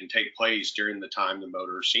that can take place during the time the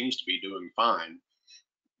motor seems to be doing fine.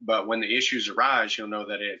 But when the issues arise, you'll know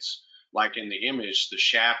that it's like in the image, the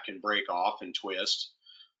shaft can break off and twist,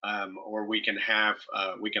 or we can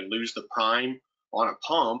lose the prime on a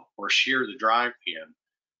pump or shear the drive pin.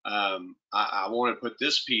 I want to put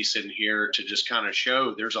this piece in here to just kind of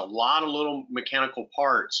show there's a lot of little mechanical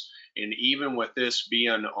parts, and even with this being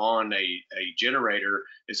on a generator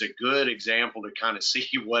is a good example to kind of see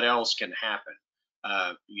what else can happen.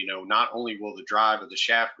 Not only will the drive of the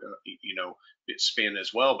shaft, spin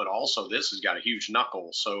as well, but also this has got a huge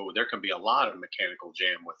knuckle, so there can be a lot of mechanical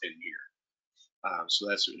jam within here. So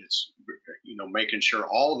it's making sure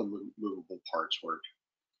all the movable parts work.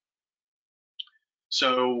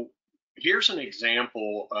 So here's an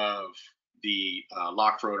example of the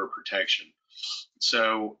locked rotor protection.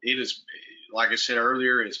 So it is, like I said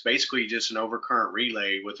earlier, it's basically just an overcurrent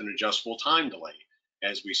relay with an adjustable time delay,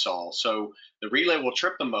 as we saw. So the relay will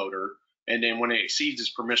trip the motor, and then when it exceeds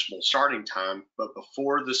its permissible starting time, but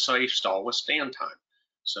before the safe stall with stand time.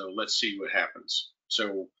 So let's see what happens.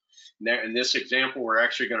 So now in this example, we're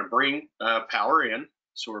actually going to bring power in.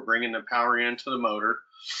 So we're bringing the power into the motor.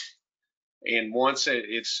 And once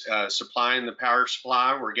it's supplying the power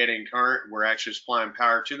supply, we're getting current. We're actually supplying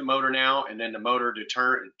power to the motor now, and then the motor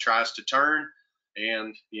tries to turn,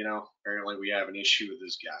 and apparently we have an issue with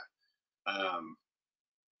this guy.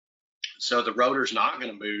 So the rotor's not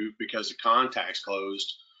going to move because the contact's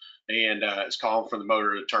closed, and it's calling for the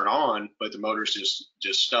motor to turn on, but the motor's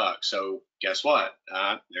just stuck. So guess what?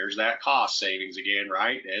 There's that cost savings again,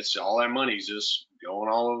 right? It's all that money's just going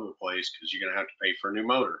all over the place because you're going to have to pay for a new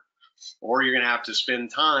motor, or you're going to have to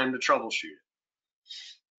spend time to troubleshoot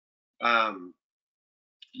it.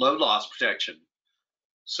 Load loss protection.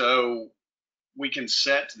 So we can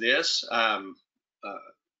set this, the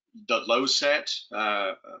low set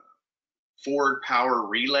forward power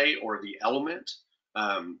relay, or the element,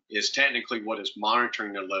 is technically what is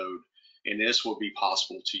monitoring the load, and this will be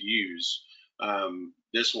possible to use.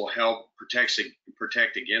 This will help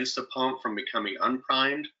protect against the pump from becoming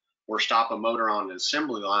unprimed or stop a motor on an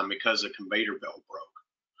assembly line because a conveyor belt broke.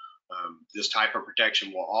 This type of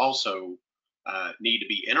protection will also need to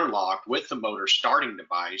be interlocked with the motor starting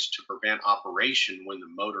device to prevent operation when the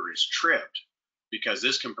motor is tripped, because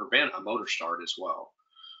this can prevent a motor start as well.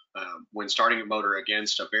 When starting a motor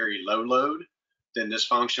against a very low load, then this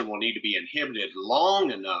function will need to be inhibited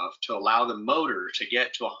long enough to allow the motor to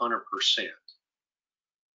get to 100%.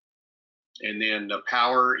 And then the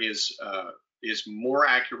power is more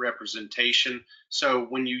accurate representation. So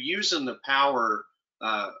when you're using the power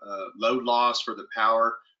load loss for the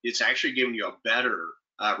power, it's actually giving you a better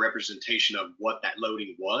representation of what that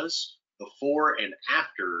loading was before and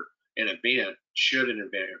after an event, should an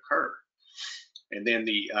event occur. And then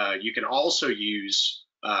you can also use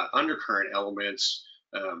undercurrent elements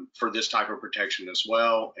for this type of protection as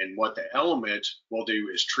well. And what the element will do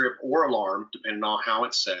is trip or alarm, depending on how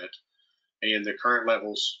it's set, and the current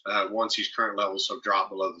levels, once these current levels have dropped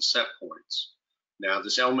below the set points. Now,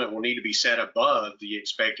 this element will need to be set above the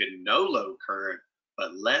expected no load current,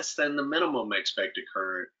 but less than the minimum expected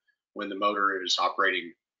current when the motor is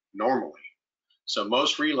operating normally. So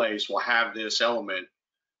most relays will have this element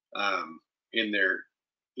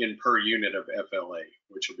in per unit of FLA,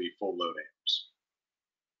 which will be full load amps.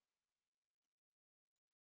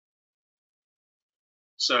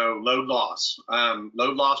 So load loss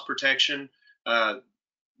protection.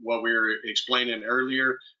 what we were explaining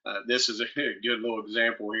earlier. This is a good little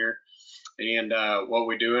example here. And what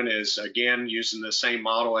we're doing is, again, using the same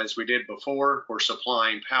model as we did before. We're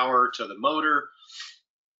supplying power to the motor.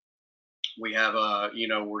 We have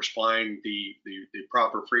we're supplying the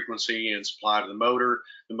proper frequency and supply to the motor.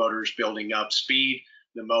 The motor's building up speed.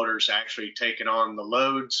 The motor's actually taking on the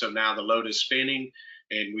load. So now the load is spinning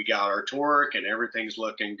and we got our torque and everything's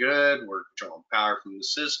looking good. We're drawing power from the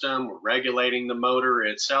system. We're regulating the motor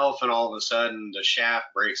itself, and all of a sudden the shaft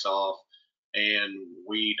breaks off and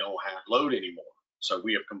we don't have load anymore. So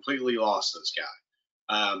we have completely lost this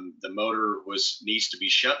guy. The motor needs to be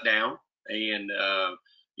shut down, and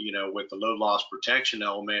with the load loss protection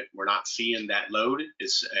element, we're not seeing that load.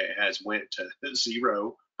 It has went to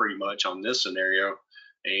zero pretty much on this scenario,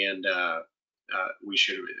 and we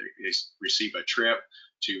should receive a trip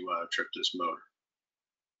to trip this motor.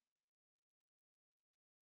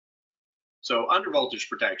 So under voltage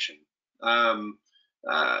protection,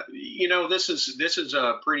 this is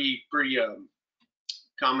a pretty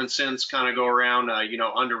common sense kind of go around.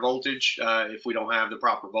 Under voltage, if we don't have the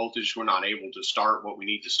proper voltage, we're not able to start what we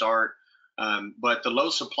need to start. But the low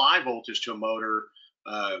supply voltage to a motor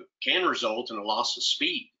can result in a loss of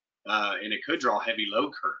speed, and it could draw heavy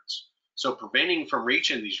load currents. So preventing from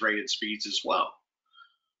reaching these rated speeds as well.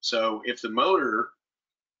 So if the motor,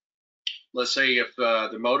 let's say if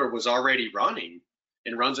the motor was already running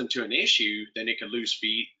and runs into an issue, then it could lose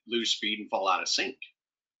speed and fall out of sync.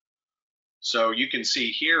 So you can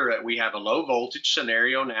see here that we have a low voltage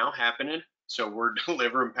scenario now happening. So we're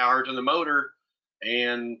delivering power to the motor,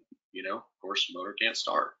 and of course the motor can't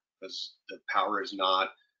start because the power is not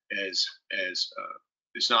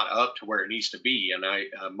it's not up to where it needs to be. And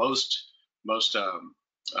most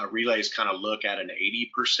relays kind of look at an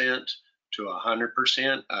 80% to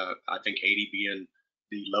 100%. I think 80 being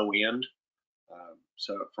the low end.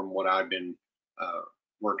 So from what I've been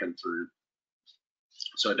working through.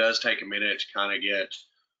 So it does take a minute to kind of get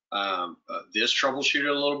this troubleshooted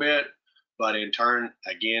a little bit, but in turn,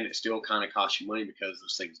 again, it still kind of costs you money because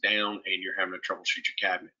this thing's down and you're having to troubleshoot your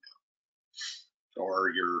cabinet now, or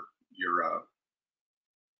your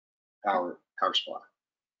power supply.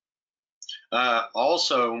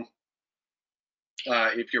 Also,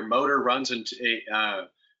 if your motor runs into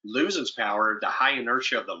loses power, the high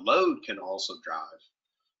inertia of the load can also drive.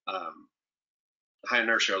 High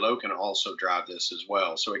inertia load can also drive this as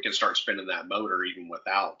well, so it can start spinning that motor even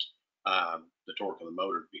without the torque of the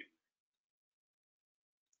motor being.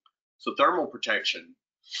 So thermal protection.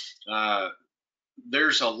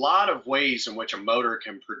 There's a lot of ways in which a motor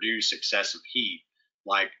can produce excessive heat,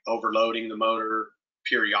 like overloading the motor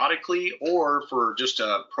periodically or for just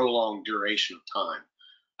a prolonged duration of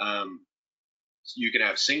time. You can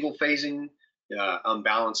have single phasing,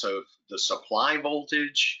 unbalance of the supply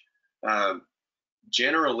voltage.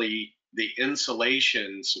 Generally, the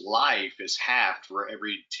insulation's life is halved for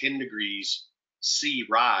every 10 degrees C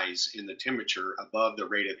rise in the temperature above the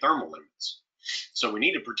rated thermal limits. So we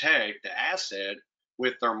need to protect the asset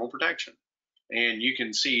with thermal protection. And you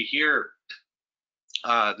can see here,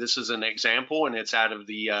 this is an example, and it's out of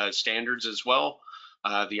the standards as well,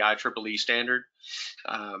 the IEEE standard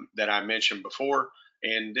that I mentioned before.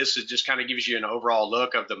 And this is just kind of gives you an overall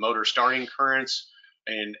look of the motor starting currents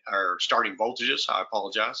or starting voltages. I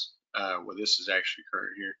apologize. Well, this is actually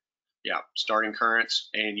current here. Yeah, starting currents,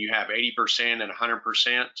 and you have 80% and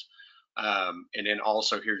 100%. And then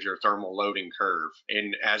also here's your thermal loading curve.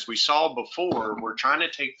 And as we saw before, we're trying to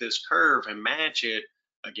take this curve and match it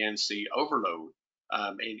against the overload.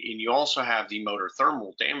 And you also have the motor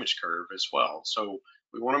thermal damage curve as well. So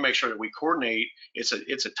we want to make sure that we coordinate. It's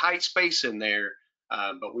a tight space in there,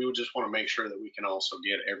 but we would just want to make sure that we can also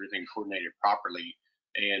get everything coordinated properly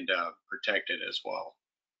and protect it as well.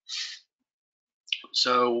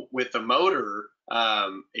 So with the motor,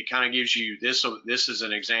 it kind of gives you this. So this is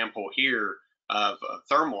an example here of a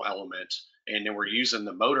thermal element, and then we're using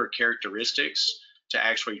the motor characteristics to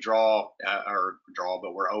actually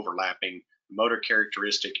but we're overlapping motor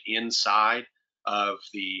characteristic inside of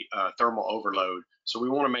the thermal overload. So we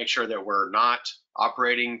want to make sure that we're not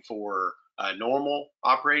operating for normal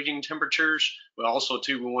operating temperatures, but also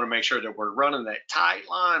too, we want to make sure that we're running that tight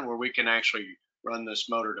line where we can actually run this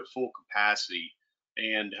motor to full capacity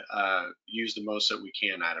and use the most that we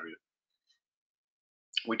can out of it.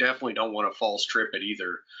 We definitely don't want to false trip it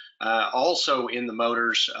either. Also in the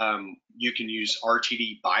motors, you can use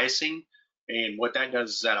RTD biasing, and what that does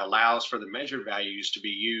is that allows for the measured values to be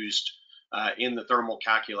used in the thermal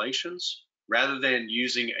calculations rather than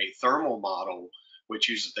using a thermal model which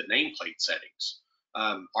uses the nameplate settings.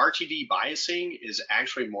 RTD biasing is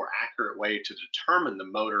actually a more accurate way to determine the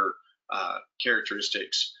motor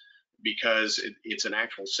characteristics, because it's an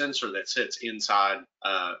actual sensor that sits inside,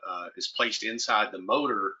 is placed inside the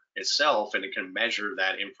motor itself, and it can measure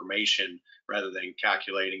that information rather than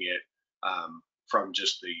calculating it from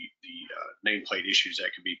just the nameplate issues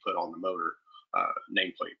that could be put on the motor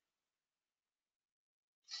nameplate.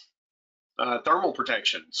 Thermal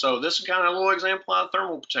protection. So this is kind of a little example how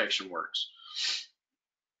thermal protection works.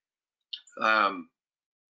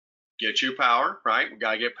 Get your power, right? We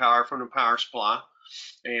got to get power from the power supply.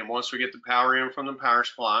 And once we get the power in from the power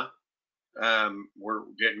supply, we're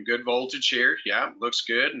getting good voltage here. Yeah, looks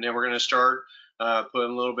good. And then we're going to start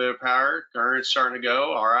putting a little bit of power. Current's starting to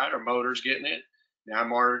go. All right, our motor's getting it. Now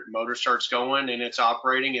our motor starts going and it's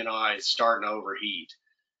operating, and it's starting to overheat.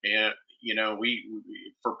 And you know, we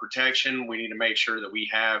for protection, we need to make sure that we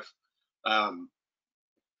have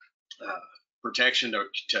protection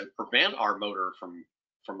to prevent our motor from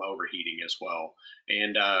overheating as well.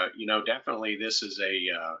 And you know, definitely this is a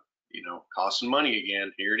you know, costing money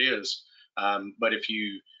again. Here it is. But if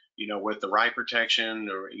you know, with the right protection,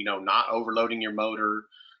 or you know, not overloading your motor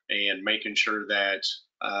and making sure that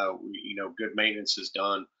you know, good maintenance is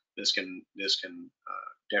done, this can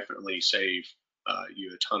definitely save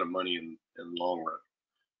you a ton of money in the long run.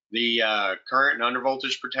 The current and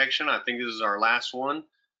undervoltage protection, I think this is our last one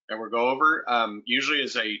that we'll go over. Usually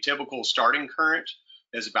is a typical starting current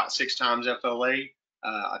is about 6 times FLA.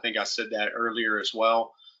 I think I said that earlier as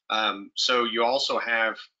well. So you also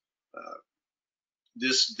have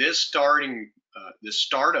this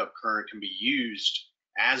startup current can be used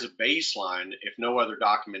as a baseline if no other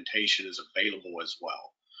documentation is available as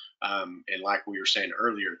well. And like we were saying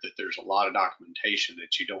earlier, that there's a lot of documentation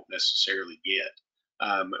that you don't necessarily get.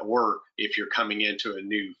 Or if you're coming into a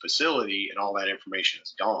new facility and all that information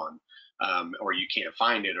is gone, or you can't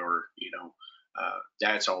find it, or you know,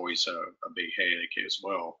 that's always a big headache as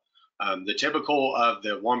well. The typical of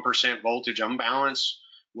the 1% voltage unbalance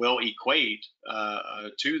will equate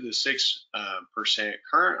to the 6%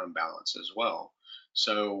 current unbalance as well.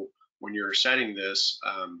 So when you're setting this,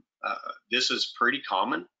 this is pretty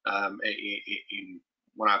common.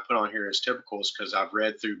 When I put on here as typical, is because I've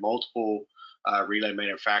read through multiple relay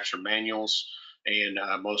manufacturer manuals, and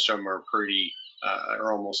most of them are pretty,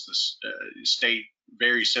 or almost state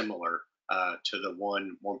very similar to the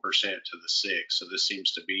 1% to the 6. So this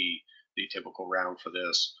seems to be the typical round for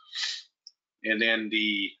this. And then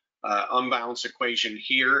the unbalance equation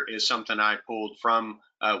here is something I pulled from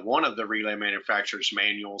one of the relay manufacturer's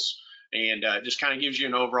manuals, and just kind of gives you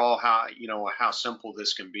an overall how simple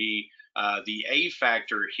this can be. The A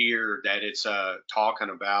factor here that it's talking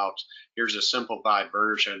about, here's a simplified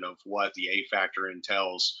version of what the A factor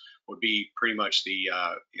entails, would be pretty much the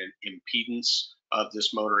impedance of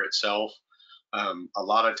this motor itself. A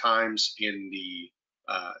lot of times in the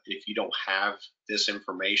if you don't have this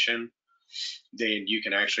information, then you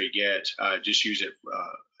can actually get just use it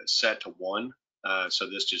set to 1. So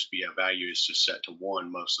this just be a value is just set to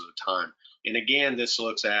 1 most of the time. And again, this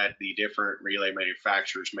looks at the different relay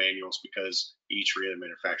manufacturers manuals, because each relay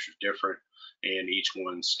manufacturer is different, and each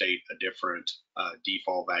one state a different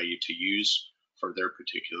default value to use for their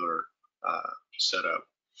particular setup.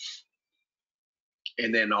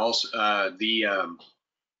 And then also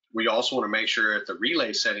we also want to make sure that the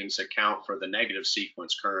relay settings account for the negative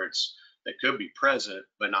sequence currents that could be present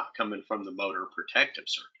but not coming from the motor protective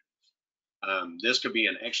circuit. This could be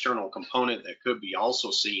an external component that could be also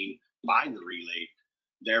seen by the relay.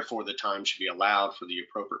 Therefore, the time should be allowed for the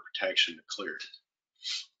appropriate protection to clear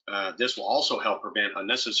it. This will also help prevent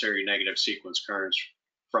unnecessary negative sequence currents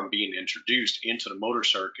from being introduced into the motor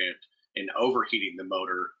circuit and overheating the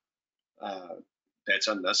motor. That's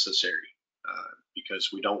unnecessary,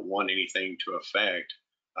 because we don't want anything to affect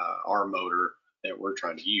our motor that we're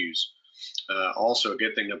trying to use. Also, a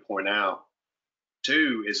good thing to point out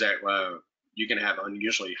too is that you can have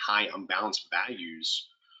unusually high unbalanced values,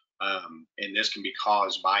 and this can be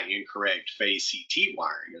caused by incorrect phase CT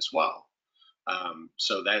wiring as well.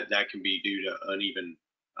 So that can be due to uneven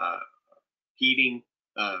heating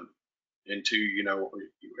into, you know,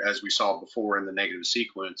 as we saw before in the negative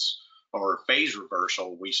sequence or phase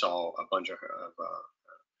reversal, we saw a bunch of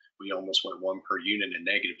we almost went 1 per unit in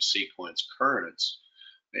negative sequence currents,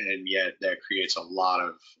 and yet that creates a lot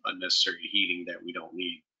of unnecessary heating that we don't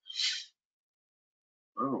need.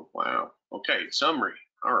 Oh, wow. Okay, summary.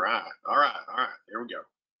 All right. There we go.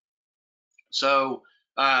 So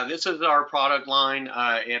this is our product line.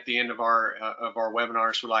 At the end of our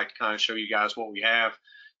webinars, we like to kind of show you guys what we have.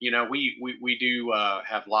 You know, we do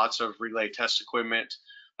have lots of relay test equipment.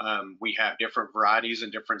 We have different varieties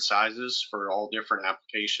and different sizes for all different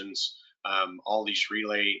applications. All these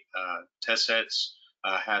relay test sets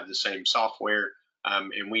have the same software,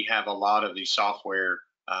 and we have a lot of the software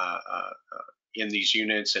in these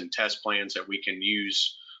units and test plans that we can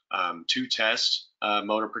use to test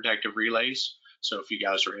motor protective relays. So if you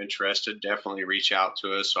guys are interested, definitely reach out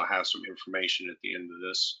to us. I'll have some information at the end of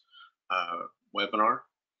this webinar.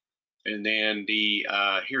 And then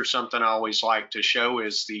here's something I always like to show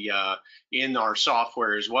is in our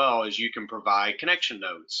software as well as you can provide connection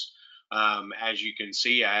notes. As you can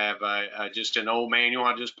see, I have just an old manual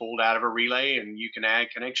I just pulled out of a relay, and you can add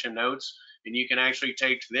connection notes, and you can actually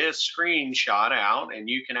take this screenshot out and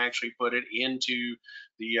you can actually put it into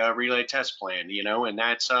the relay test plan, and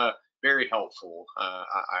that's very helpful.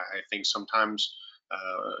 I think sometimes,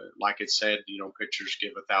 like it said, pictures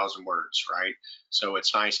give 1,000 words, right? So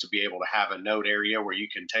it's nice to be able to have a note area where you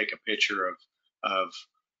can take a picture of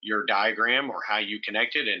your diagram or how you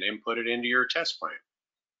connect it and input it into your test plan.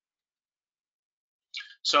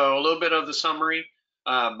 So a little bit of the summary,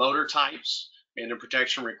 motor types and the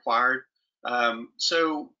protection required.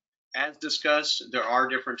 So as discussed, there are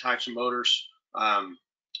different types of motors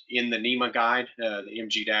in the NEMA guide, the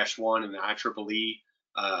MG-1 and the IEEE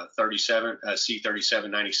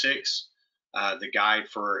C3796, the guide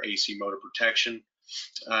for AC motor protection.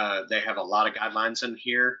 They have a lot of guidelines in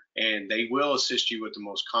here, and they will assist you with the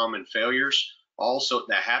most common failures also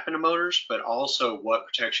that happen to motors, but also what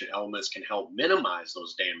protection elements can help minimize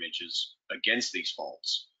those damages against these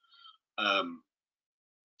faults.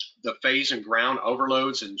 The phase and ground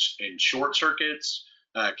overloads and short circuits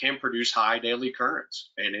can produce high daily currents,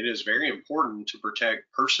 and it is very important to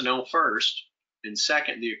protect personnel first, and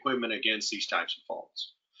second, the equipment against these types of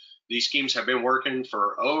faults. These schemes have been working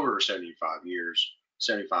for over 75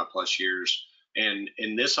 plus years, and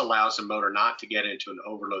this allows the motor not to get into an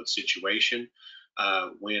overload situation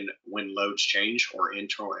when loads change or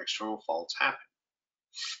internal and external faults happen.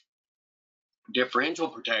 Differential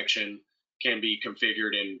protection can be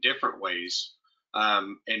configured in different ways,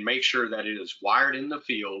 and make sure that it is wired in the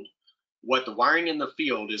field. What the wiring in the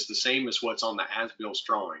field is the same as what's on the as-built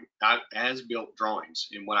drawings.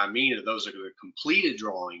 And what I mean are those are the completed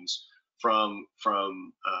drawings from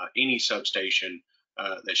any substation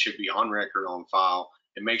that should be on record on file,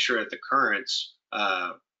 and make sure that the currents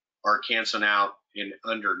are canceling out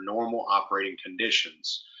under normal operating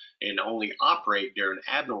conditions and only operate during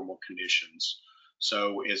abnormal conditions.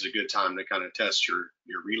 So it's a good time to kind of test your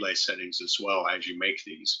relay settings as well as you make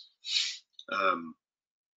these.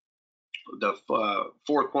 The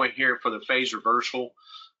fourth point here for the phase reversal.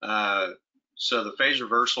 So the phase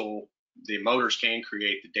reversal, the motors can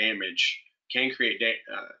create the damage, can create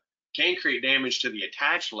damage to the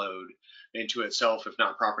attached load and to itself if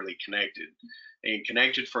not properly connected. And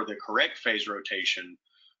connected for the correct phase rotation,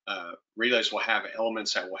 relays will have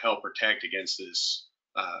elements that will help protect against this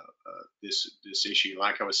this issue.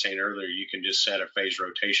 Like I was saying earlier, you can just set a phase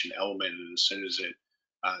rotation element, and as soon as it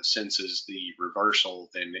senses the reversal,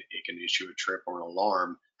 then it can issue a trip or an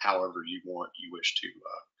alarm, however you wish to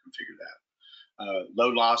configure that.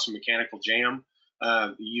 Load loss and mechanical jam.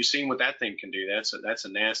 You've seen what that thing can do. That's a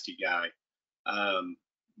nasty guy.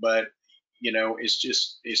 But it's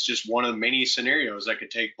just one of the many scenarios that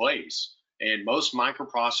could take place. And most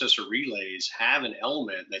microprocessor relays have an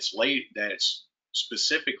element that's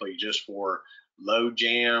specifically just for load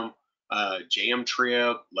jam, jam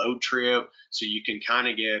trip, load trip. So you can kind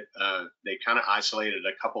of get, they kind of isolated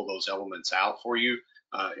a couple of those elements out for you.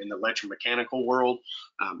 In the electromechanical world,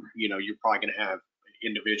 you're probably going to have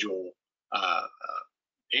individual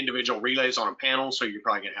relays on a panel, so you're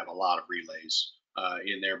probably going to have a lot of relays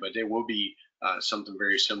in there, but there will be something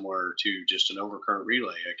very similar to just an overcurrent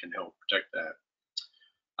relay that can help protect that.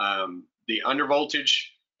 The undervoltage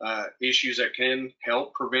issues that can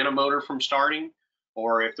help prevent a motor from starting,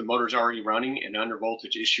 or if the motor's already running and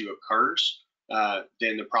undervoltage issue occurs,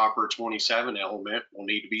 then the proper 27 element will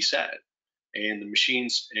need to be set. And the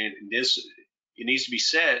machines, it needs to be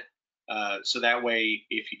set so that way,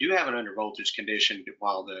 if you do have an undervoltage condition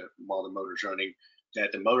while the motor's running,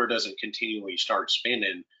 that the motor doesn't continually start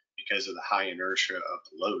spinning because of the high inertia of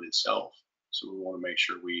the load itself. So we want to make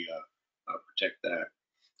sure we protect that.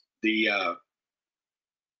 The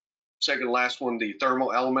second to last one, the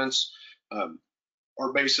thermal elements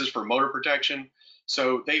are basis for motor protection.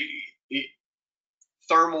 So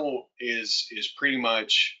thermal is pretty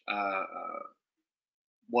much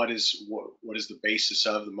what is the basis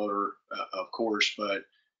of the motor, of course, but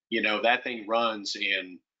that thing runs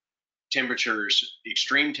in temperatures,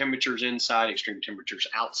 extreme temperatures inside, extreme temperatures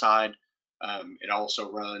outside. It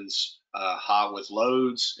also runs hot with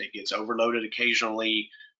loads. It gets overloaded occasionally.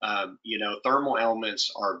 Thermal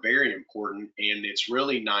elements are very important, and it's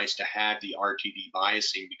really nice to have the RTD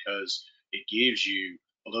biasing because it gives you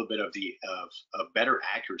a little bit of better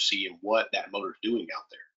accuracy in what that motor is doing out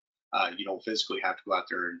there. You don't physically have to go out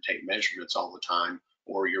there and take measurements all the time,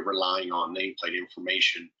 or you're relying on nameplate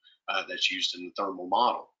information that's used in the thermal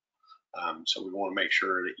model. So we want to make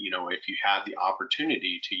sure that, if you have the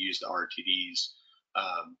opportunity to use the RTDs,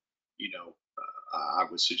 I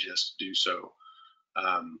would suggest to do so.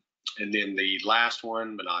 And then the last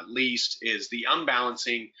one, but not least, is the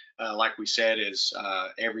unbalancing. Like we said, is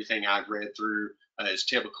everything I've read through is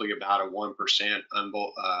typically about a 1%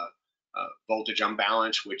 voltage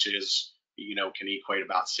unbalance, which is, can equate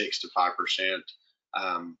about 6 to 5%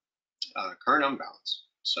 current unbalance.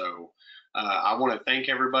 So I want to thank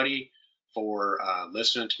everybody for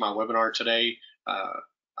listening to my webinar today.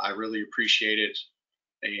 I really appreciate it.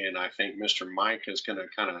 And I think Mr. Mike is going to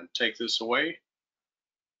kind of take this away.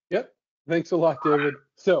 Yep. Thanks a lot, David.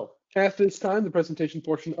 So at this time, the presentation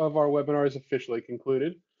portion of our webinar is officially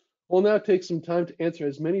concluded. We'll now take some time to answer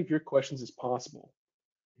as many of your questions as possible.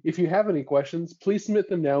 If you have any questions, please submit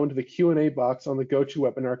them now into the Q&A box on the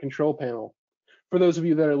GoToWebinar control panel. For those of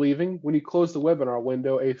you that are leaving, when you close the webinar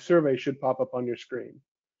window, a survey should pop up on your screen.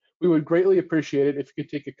 We would greatly appreciate it if you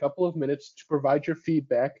could take a couple of minutes to provide your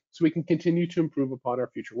feedback so we can continue to improve upon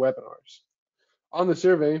our future webinars. On the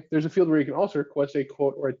survey, there's a field where you can also request a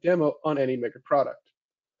quote or a demo on any Megger product.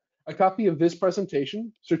 A copy of this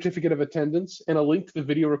presentation, certificate of attendance, and a link to the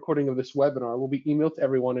video recording of this webinar will be emailed to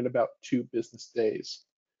everyone in about 2 business days.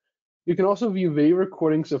 You can also view video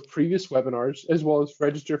recordings of previous webinars, as well as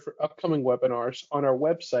register for upcoming webinars on our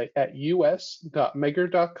website at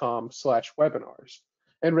us.megger.com/webinars,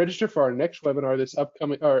 and register for our next webinar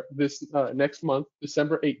next month,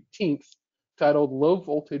 December 18th, titled Low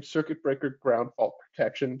Voltage Circuit Breaker Ground Fault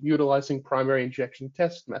Protection Utilizing Primary Injection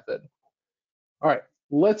Test Method. All right,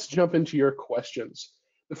 let's jump into your questions.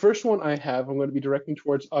 The first one I have, I'm going to be directing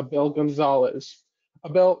towards Abel Gonzalez.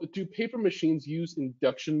 Abel, do paper machines use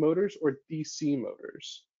induction motors or DC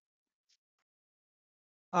motors?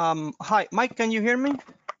 Hi, Mike, can you hear me?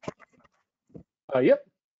 Yep.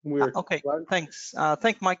 We're okay, glad. Thanks.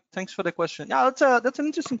 Mike. Thanks for the question. Yeah, that's an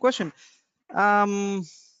interesting question. I've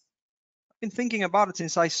been thinking about it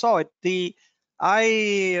since I saw it.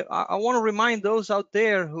 I want to remind those out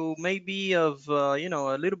there who may be of a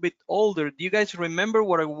little bit older. Do you guys remember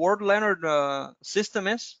what a word Leonard system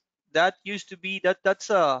is? That used to be that's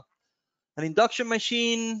an induction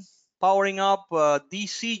machine powering up a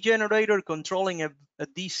DC generator controlling a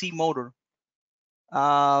DC motor.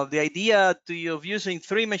 The idea of using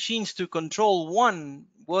 3 machines to control one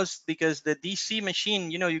was because the DC machine,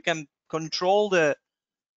 you can control the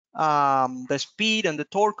speed and the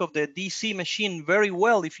torque of the DC machine very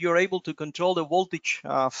well if you're able to control the voltage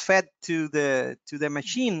fed to the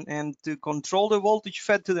machine. And to control the voltage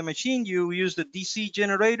fed to the machine, you use the DC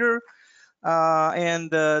generator.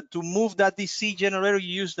 And to move that DC generator,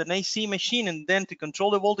 you use an AC machine, and then to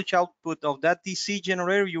control the voltage output of that DC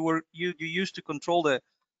generator, you used to control the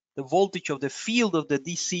voltage of the field of the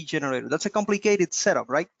DC generator. That's a complicated setup,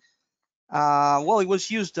 right? Well, it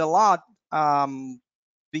was used a lot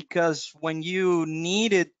because when you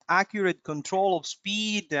needed accurate control of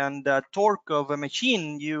speed and torque of a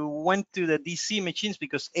machine, you went to the DC machines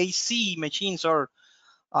because AC machines are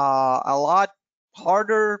a lot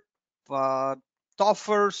harder,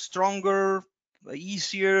 tougher, stronger,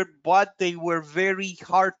 easier, but they were very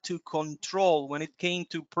hard to control when it came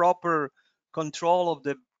to proper control of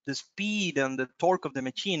the speed and the torque of the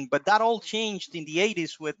machine. But that all changed in the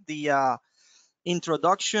 80s with the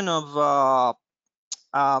introduction of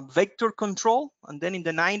vector control, and then in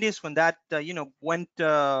the 90s when that went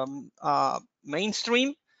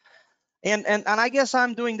mainstream. And I guess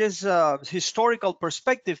I'm doing this historical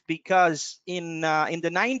perspective because in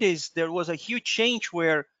the 90s there was a huge change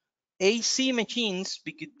where AC machines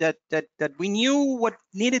that we knew what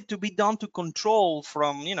needed to be done to control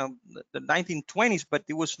from the 1920s, but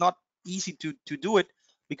it was not easy to do it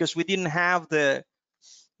because we didn't have the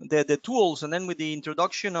tools. And then with the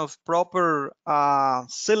introduction of proper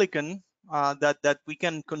silicon that we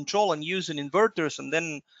can control and use in inverters, and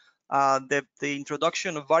then the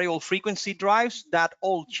introduction of variable frequency drives, that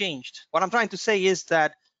all changed. What I'm trying to say is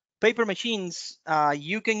that paper machines,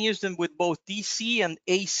 you can use them with both DC and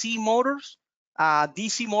AC motors.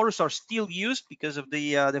 DC motors are still used because of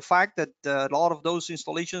the fact that a lot of those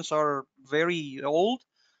installations are very old.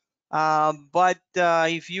 But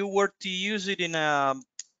if you were to use it in a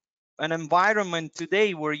an environment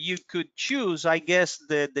today where you could choose, I guess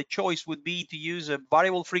the choice would be to use a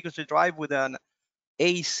variable frequency drive with an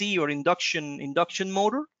AC or induction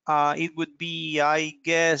motor. It would be, I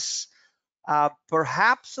guess,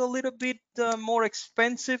 perhaps a little bit more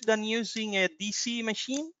expensive than using a DC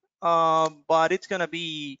machine, but it's gonna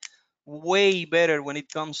be way better when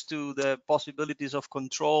it comes to the possibilities of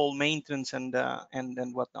control, maintenance, and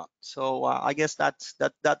whatnot. So I guess that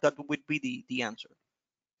would be the answer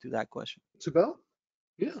to that question. Isabel?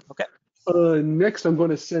 Yeah. Okay. Next, I'm going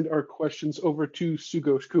to send our questions over to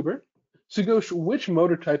Sugosh Kuber. Sugosh, which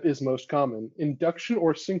motor type is most common, induction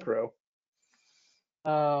or synchro?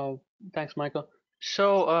 Thanks, Michael.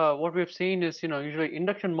 So what we've seen is, usually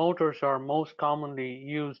induction motors are most commonly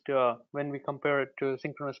used when we compare it to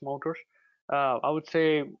synchronous motors. I would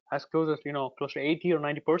say as close as, close to 80 or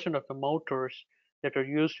 90% of the motors that are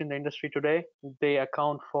used in the industry today, they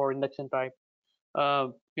account for induction type.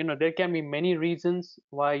 There can be many reasons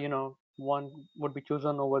why, one would be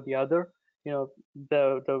chosen over the other.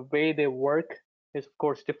 The way they work is of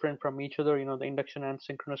course different from each other, the induction and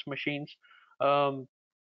synchronous machines. Um,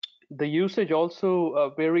 the usage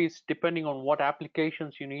also varies depending on what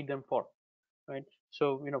applications you need them for, right?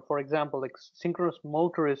 So, for example, like synchronous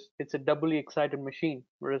motor it's a doubly excited machine,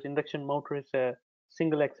 whereas induction motor is a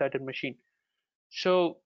single excited machine.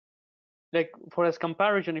 So, like for as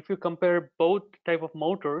comparison, if you compare both type of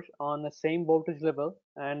motors on the same voltage level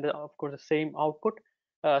and of course the same output,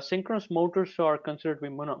 synchronous motors are considered to be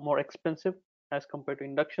more expensive as compared to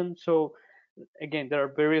induction. So again, there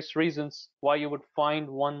are various reasons why you would find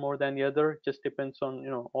one more than the other. It just depends on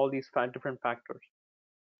all these different factors.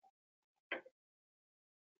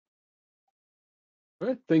 All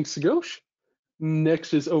right, thanks, Sugosh.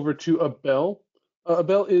 Next is over to Abel.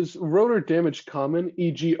 Abel, is rotor damage common,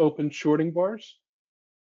 e.g. open shorting bars?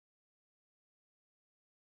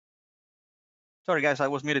 Sorry, guys, I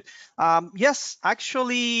was muted. Yes,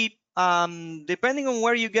 actually, depending on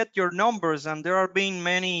where you get your numbers, and there are been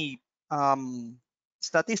many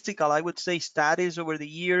statistical, I would say, studies over the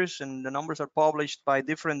years, and the numbers are published by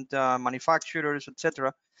different manufacturers,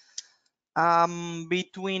 etc.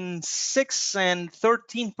 Between 6 and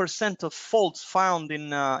 13% of faults found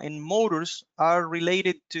in motors are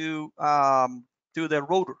related to the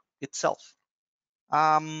rotor itself.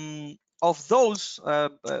 Of those,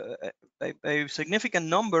 a significant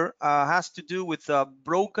number has to do with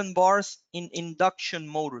broken bars in induction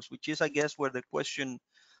motors, which is, I guess, where the question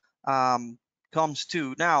comes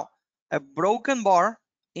to. Now, a broken bar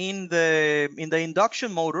in the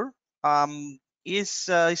induction motor is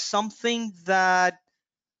something that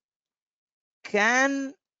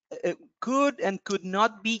could and could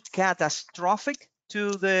not be catastrophic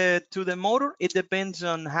to the motor. It depends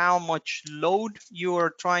on how much load you are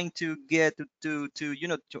trying to get to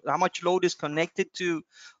how much load is connected to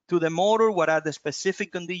the motor, what are the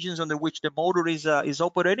specific conditions under which the motor is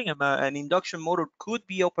operating. An induction motor could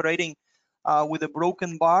be operating with a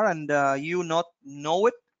broken bar and you not know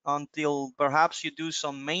it until perhaps you do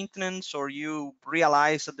some maintenance or you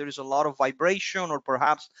realize that there is a lot of vibration, or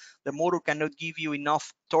perhaps the motor cannot give you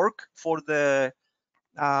enough torque for the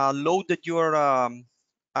load that you're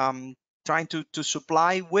trying to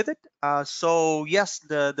supply with it. So yes,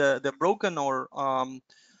 the broken or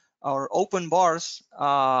open bars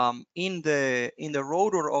in the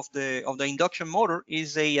rotor of the induction motor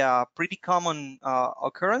is a pretty common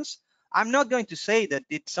occurrence. I'm not going to say that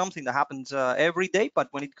it's something that happens every day, but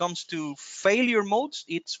when it comes to failure modes,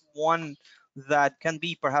 it's one that can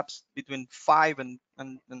be perhaps between 5 and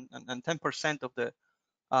 10% of the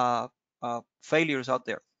failures out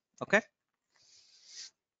there. Okay.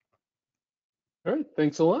 All right,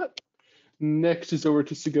 thanks a lot. Next is over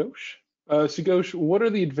to Sugosh. Sugosh, what are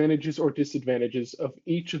the advantages or disadvantages of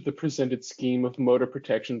each of the presented scheme of motor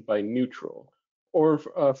protection by neutral, or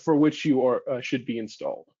for which you should be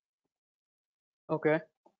installed? Okay,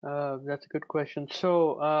 that's a good question.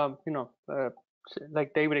 So,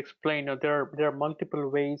 like David explained, there are multiple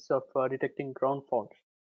ways of detecting ground faults,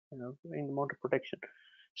 in the motor protection.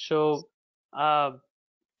 So,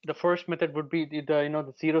 the first method would be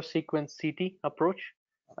the zero sequence CT approach.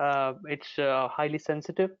 It's highly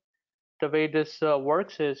sensitive. The way this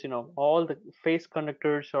works is, all the phase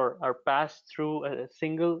conductors are passed through a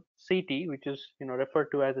single CT, which is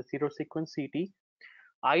referred to as a zero sequence CT.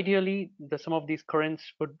 Ideally, the sum of these currents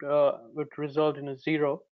would result in a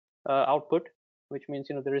zero output, which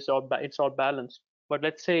means it's all balanced. But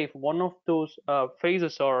let's say if one of those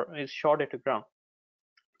phases is shorted to ground,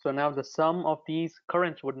 so now the sum of these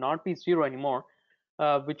currents would not be zero anymore,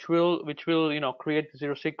 which will create the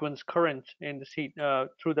zero sequence current in the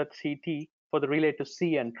through that CT for the relay to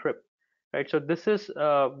see and trip. right? So this is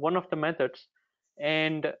one of the methods,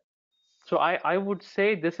 and so I would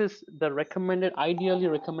say this is the recommended, ideally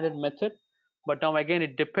recommended method. But now again,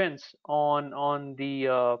 it depends on the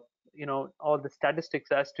all the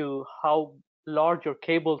statistics as to how large your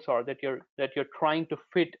cables are that you're trying to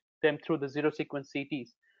fit them through the zero sequence CTs.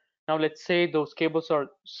 Now let's say those cables are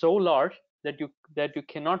so large that you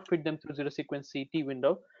cannot fit them through zero sequence CT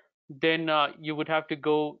window, then you would have to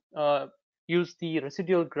go use the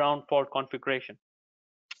residual ground fault configuration,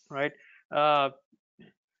 right? Uh,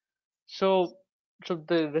 so so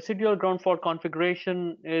the residual ground fault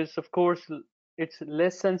configuration is, of course, it's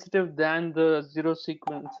less sensitive than the zero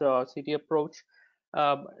sequence CT approach.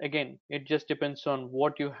 Again, it just depends on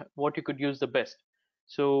what you could use the best.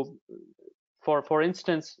 So for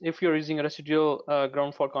instance, if you're using a residual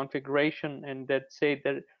ground fault configuration, and let's say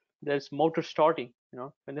that there's motor starting,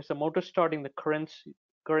 when there's a motor starting, the currents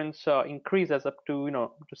increase as up to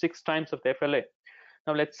to 6 times of the FLA.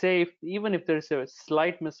 Now let's say even if there's a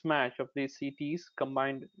slight mismatch of these CTs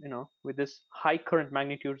combined, with this high current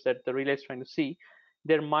magnitudes that the relay is trying to see,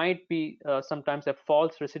 there might be sometimes a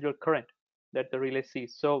false residual current that the relay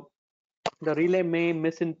sees. So the relay may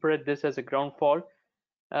misinterpret this as a ground fault.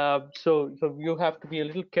 So you have to be a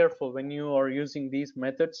little careful when you are using these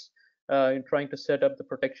methods in trying to set up the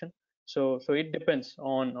protection. So it depends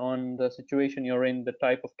on the situation you're in, the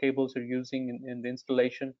type of cables you're using in the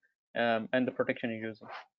installation, and the protection you're using.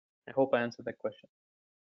 I hope I answered that question.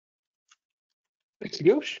 Thanks,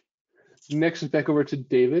 Ghosh. Next is back over to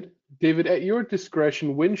David. David, at your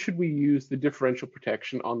discretion, when should we use the differential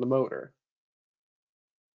protection on the motor?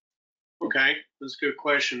 Okay, that's a good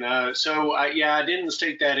question. Yeah, I didn't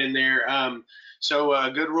state that in there. So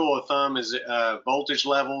a good rule of thumb is voltage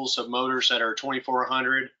levels of motors that are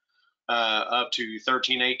 2400 up to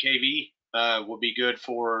 13.8 kV will be good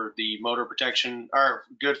for the motor protection, or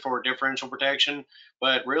good for differential protection.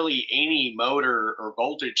 But really, any motor or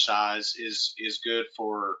voltage size is good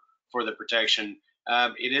for the protection.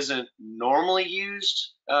 It isn't normally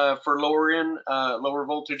used for lower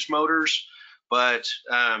voltage motors. But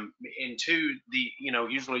and two,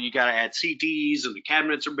 usually you got to add CTs, and the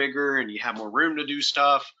cabinets are bigger, and you have more room to do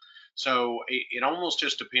stuff. So it almost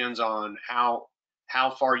just depends on how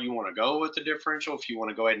far you want to go with the differential. If you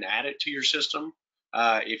want to go ahead and add it to your system,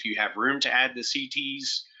 if you have room to add the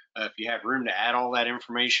CTs, if you have room to add all that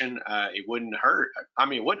information, it wouldn't hurt. I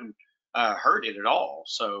mean, it wouldn't hurt it at all.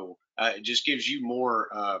 So it just gives you more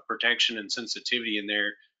protection and sensitivity in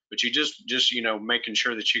there. But you just making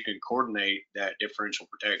sure that you can coordinate that differential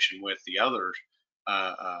protection with the other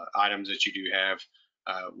items that you do have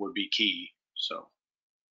would be key. So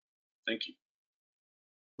thank you.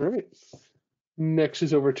 All right. Next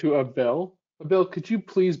is over to Abel. Abel, could you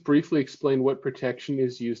please briefly explain what protection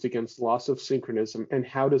is used against loss of synchronism and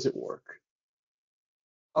how does it work?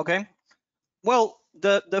 Okay. Well,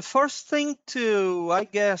 the first thing to, I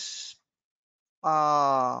guess,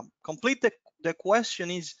 complete the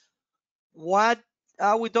question is, what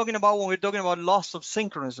are we talking about when we're talking about loss of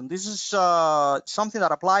synchronism? This is something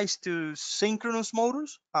that applies to synchronous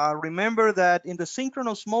motors. Remember that in the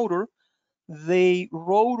synchronous motor, the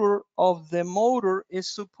rotor of the motor is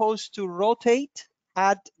supposed to rotate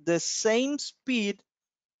at the same speed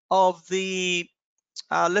of the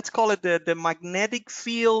let's call it the magnetic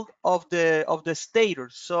field of the stator.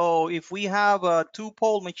 So if we have a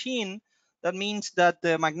two-pole machine, that means that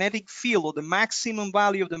the magnetic field, or the maximum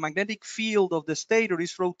value of the magnetic field of the stator,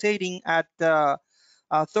 is rotating at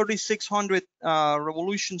 3600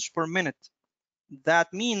 revolutions per minute.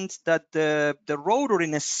 That means that the rotor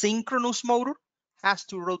in a synchronous motor has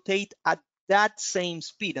to rotate at that same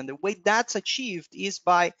speed. And the way that's achieved is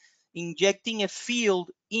by injecting a field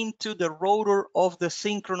into the rotor of the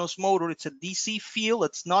synchronous motor. It's a DC field.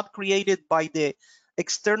 It's not created by the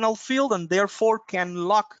external field, and therefore can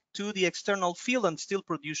lock to the external field and still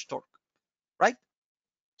produce torque, right?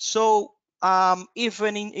 So if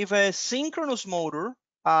a synchronous motor,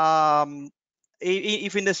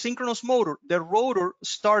 if in the synchronous motor the rotor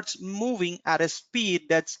starts moving at a speed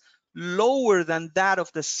that's lower than that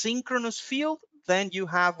of the synchronous field, then you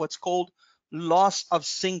have what's called loss of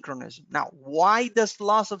synchronism. Now, why does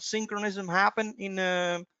loss of synchronism happen in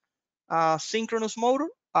a synchronous motor?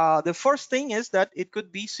 The first thing is that it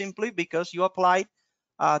could be simply because you applied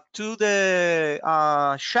to the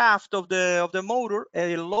shaft of the motor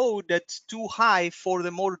a load that's too high for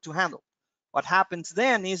the motor to handle. What happens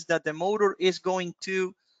then is that the motor is going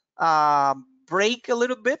to brake a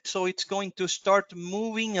little bit, so it's going to start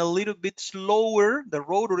moving a little bit slower. The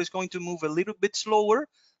rotor is going to move a little bit slower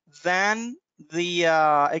than the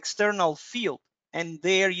external field. and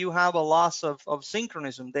there you have a loss of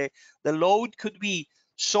synchronism. The load could be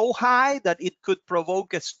so high that it could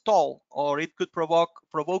provoke a stall, or it could provoke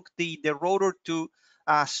the rotor to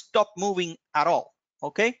stop moving at all.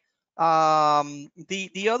 Okay.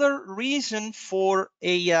 The other reason for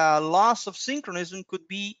a loss of synchronism could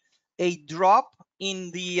be a drop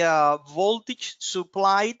in the voltage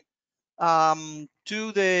supplied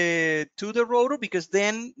to the rotor, because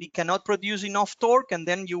then it cannot produce enough torque, and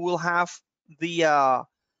then you will have the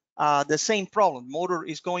same problem. Motor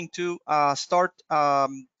is going to start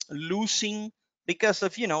losing, because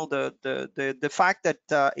of the fact that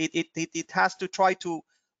it has to try to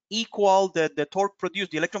equal the torque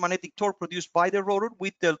produced, the electromagnetic torque produced by the rotor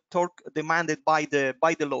with the torque demanded by the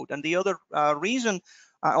load. And the other reason,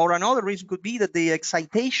 or another reason, could be that the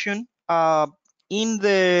excitation in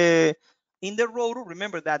the rotor,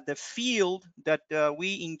 remember that the field that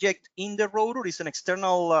we inject in the rotor is an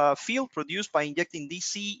external field produced by injecting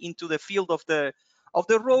DC into the field of the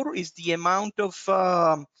rotor. Is the amount of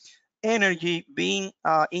energy being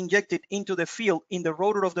injected into the field in the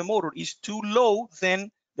rotor of the motor is too low,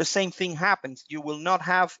 then the same thing happens. You will not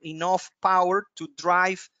have enough power to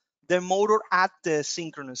drive the motor at the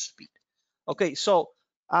synchronous speed. Okay, so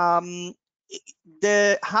how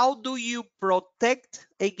do you protect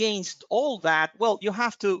against all that? Well, you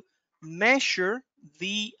have to measure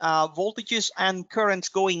the voltages and currents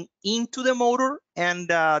going into the motor, and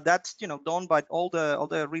that's done by all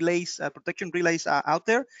the relays, protection relays out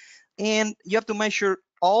there. And you have to measure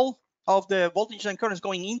all of the voltages and currents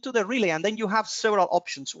going into the relay, and then you have several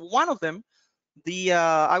options. One of them,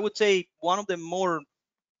 I would say one of the more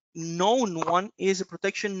known one, is a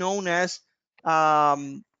protection known as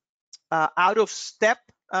out of step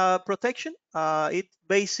protection. It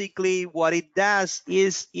basically, what it does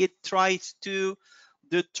is it tries to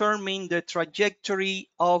determine the trajectory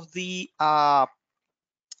of the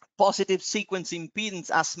positive sequence impedance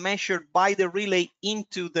as measured by the relay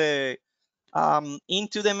into the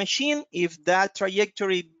machine. If that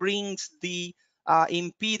trajectory brings the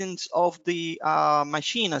impedance of the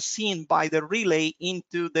machine as seen by the relay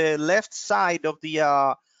into the left side of the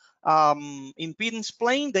impedance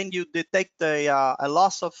plane, then you detect a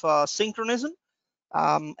loss of synchronism,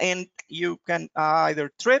 and you can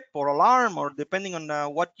either trip or alarm, or depending on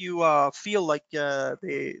what you feel like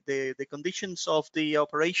the conditions of the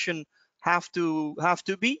operation have to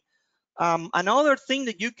be. Another thing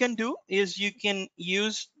that you can do is you can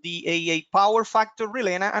use a power factor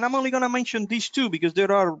relay, and I'm only going to mention these two because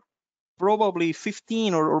there are probably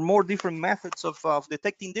 15 or more different methods of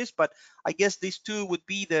detecting this, but I guess these two would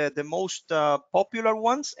be the most popular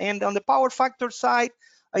ones. And on the power factor side,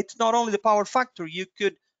 it's not only the power factor, you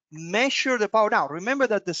could measure the power. Now, remember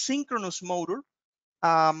that the synchronous motor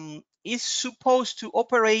is supposed to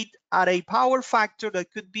operate at a power factor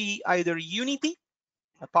that could be either unity,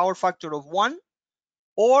 a power factor of 1,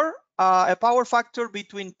 or a power factor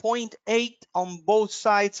between 0.8 on both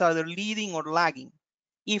sides, either leading or lagging.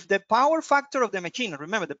 If the power factor of the machine,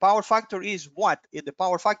 remember the power factor is what? If the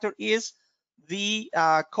power factor is the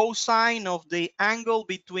cosine of the angle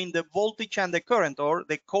between the voltage and the current, or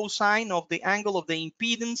the cosine of the angle of the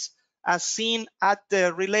impedance as seen at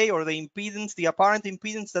the relay, or the impedance, the apparent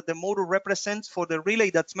impedance that the motor represents for the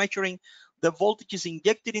relay that's measuring the voltages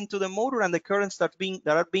injected into the motor and the currents that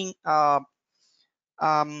are being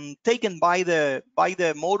taken by the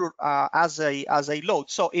motor as a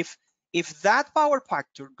load. So if that power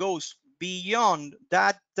factor goes beyond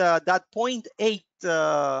that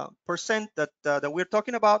 0.8% that we're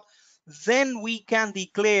talking about, then we can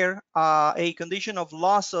declare a condition of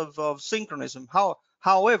loss of synchronism.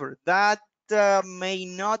 However, that may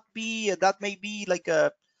not be, that may be like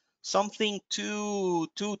something too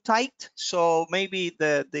tight. So maybe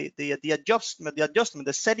the adjustment,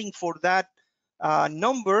 the setting for that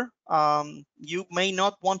number, you may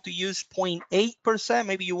not want to use 0.8%.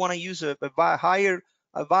 Maybe you want to use a higher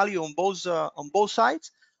value on both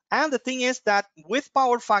sides. And the thing is that with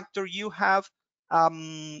power factor, you have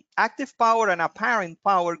active power and apparent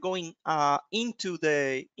power going into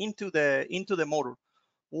the motor.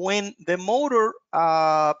 When the motor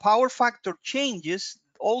power factor changes,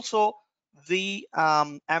 also the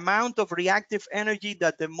amount of reactive energy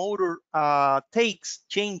that the motor takes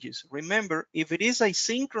changes. Remember, if it is a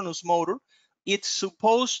synchronous motor, it's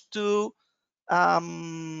supposed to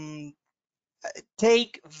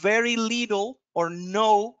take very little or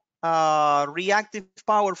no reactive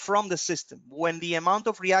power from the system. When the amount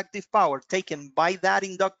of reactive power taken by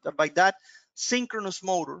that synchronous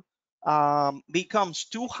motor becomes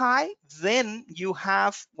too high, then you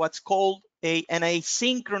have what's called an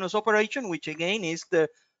asynchronous operation, which again is the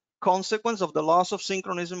consequence of the loss of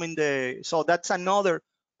synchronism in the. So that's another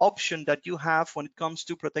option that you have when it comes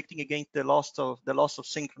to protecting against the loss of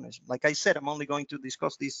synchronism. Like I said, I'm only going to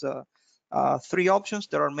discuss these 3 options.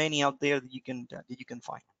 There are many out there that you can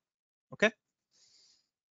find. Okay.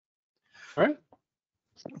 All right.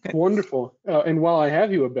 Okay. Wonderful. And while I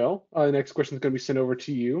have you, Abel, the next question is going to be sent over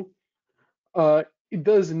to you.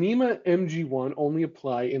 Does NEMA MG1 only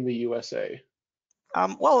apply in the USA?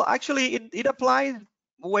 Well, actually, it applies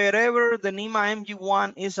wherever the NEMA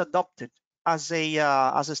MG1 is adopted as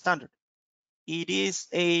a standard. It is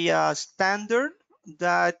a standard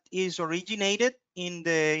that is originated in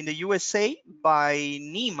the USA by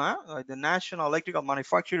NEMA, the National Electrical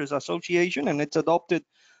Manufacturers Association, and it's adopted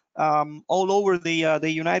all over the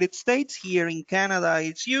United States. Here in Canada,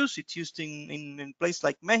 it's used in places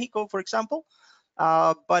like Mexico, for example.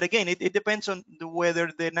 But again, it depends on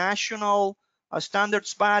whether the national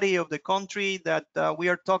standards body of the country that we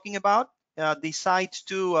are talking about decides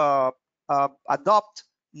to adopt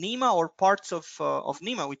NEMA or parts of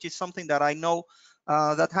NEMA, which is something that I know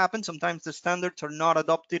that happens. Sometimes the standards are not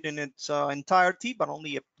adopted in its entirety, but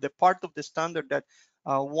only the part of the standard that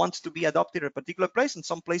wants to be adopted in a particular place, and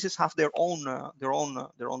some places have their own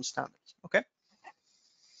standards. Okay.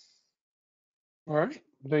 All right.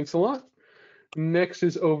 Thanks a lot. Next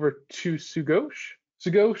is over to Sugosh.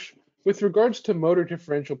 Sugosh, with regards to motor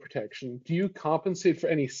differential protection, do you compensate for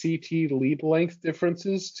any CT lead length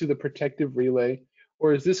differences to the protective relay,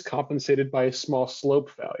 or is this compensated by a small slope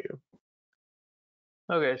value?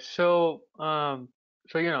 Okay, so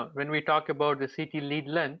when we talk about the CT lead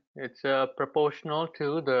length, it's proportional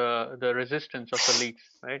to the resistance of the leads,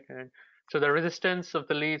 right? And so the resistance of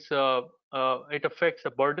the leads it affects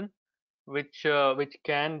the burden, which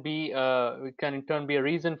can in turn be a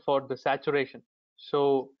reason for the saturation.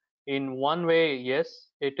 So in one way, yes,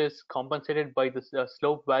 it is compensated by the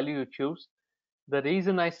slope value you choose. The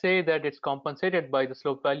reason I say that it's compensated by the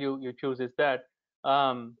slope value you choose is that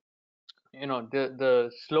the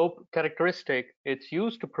slope characteristic, it's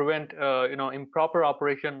used to prevent improper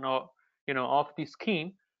operation of of the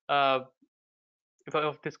scheme, of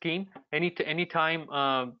the scheme any time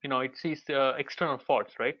it sees external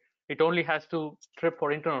faults, right? It only has to trip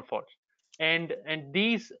for internal faults, and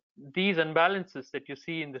these imbalances that you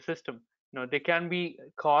see in the system, they can be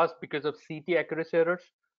caused because of CT accuracy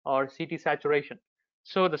errors or CT saturation.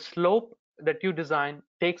 So the slope that you design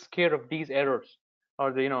takes care of these errors,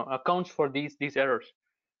 or the accounts for these errors.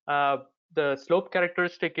 uh, the slope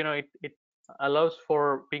characteristic, it allows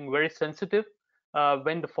for being very sensitive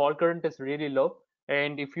when the fault current is really low.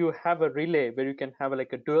 And if you have a relay where you can have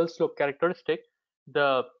like a dual slope characteristic,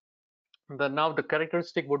 the now the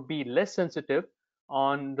characteristic would be less sensitive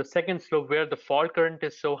on the second slope where the fault current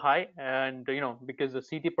is so high, and because the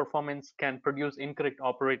CT performance can produce incorrect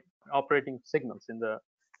operating signals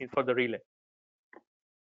for the relay.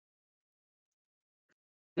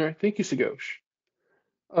 All right, thank you, Sugosh.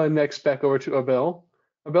 Next, back over to Abel.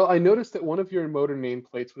 Abel, I noticed that one of your motor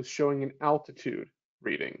nameplates was showing an altitude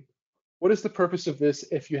reading. What is the purpose of this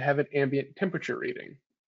if you have an ambient temperature reading?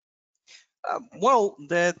 Well,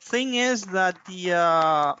 the thing is that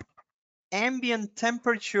the ambient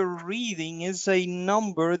temperature reading is a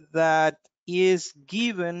number that is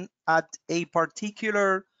given at a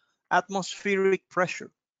particular atmospheric pressure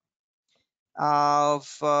of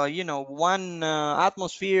 1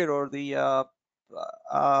 atmosphere, or the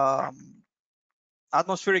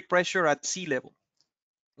atmospheric pressure at sea level.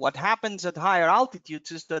 What happens at higher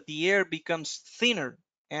altitudes is that the air becomes thinner,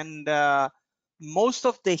 and most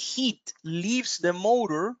of the heat leaves the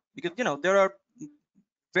motor, because there are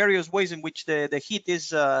various ways in which the heat is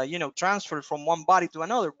transferred from one body to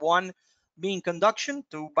another. One being conduction,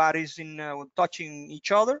 2 bodies in touching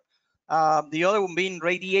each other. The other one being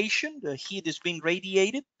radiation. The heat is being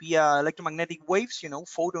radiated via electromagnetic waves,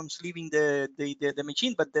 photons leaving the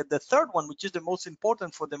machine. But the third one, which is the most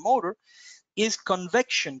important for the motor, is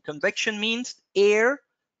convection. Convection means air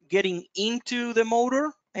getting into the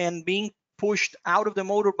motor and being pushed out of the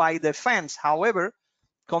motor by the fans. However,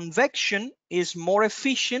 convection is more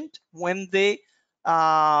efficient when the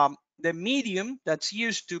medium that's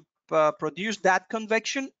used to produce that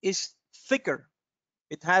convection is thicker.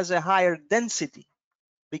 It has a higher density,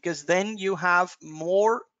 because then you have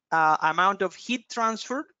more amount of heat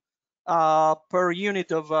transferred per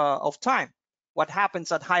unit of time. What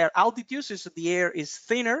happens at higher altitudes is that the air is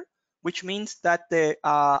thinner, which means that the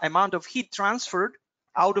amount of heat transferred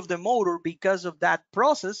out of the motor because of that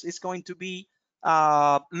process is going to be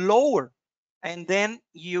lower, and then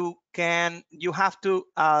you have to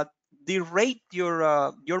derate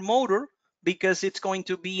your motor because it's going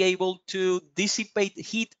to be able to dissipate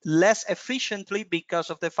heat less efficiently because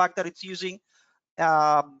of the fact that it's using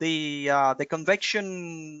the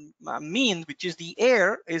convection mean, which is the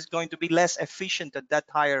air, is going to be less efficient at that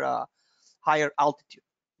higher altitude.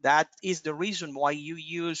 That is the reason why you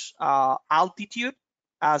use altitude,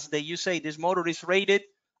 as you say this motor is rated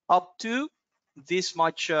up to this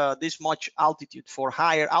much altitude. For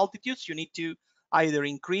higher altitudes, you need to either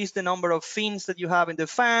increase the number of fins that you have in the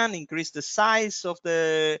fan, increase the size of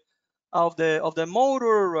the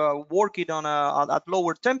motor, work it on at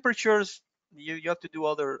lower temperatures. You have to do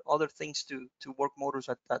other things to work motors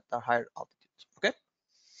at higher altitudes. Okay.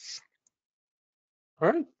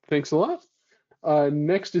 All right, thanks a lot.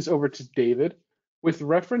 Next is over to David. With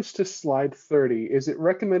reference to slide 30, is it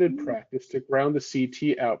recommended practice to ground the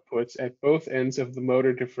CT outputs at both ends of the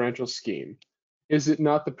motor differential scheme? Is it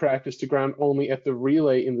not the practice to ground only at the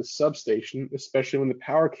relay in the substation, especially when the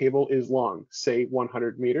power cable is long, say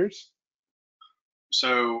 100 meters?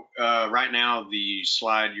 So right now, the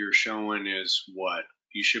slide you're showing is what?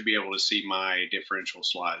 You should be able to see my differential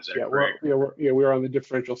slide. Is that correct? We're on the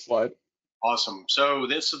differential slide. Awesome. So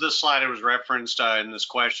this is the slide that was referenced in this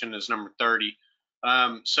question is number 30.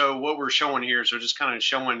 So what we're showing here is we're just kind of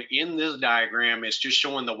showing in this diagram, it's just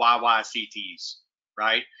showing the YY CTs,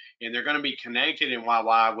 right? And they're going to be connected in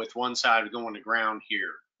YY with one side going to ground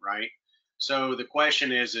here, right? So the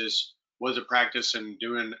question is was it practice in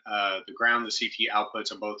doing the ground the CT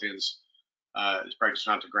outputs on both ends? Is practice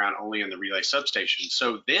not to ground only in the relay substation.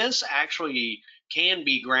 So this actually can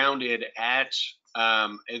be grounded at,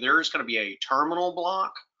 there's going to be a terminal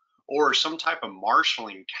block or some type of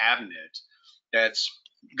marshalling cabinet that's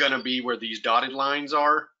going to be where these dotted lines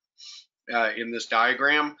are in this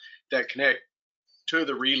diagram that connect to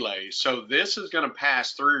the relay. So this is going to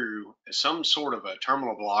pass through some sort of a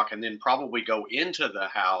terminal block and then probably go into the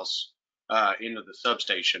house, into the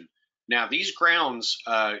substation. Now these grounds,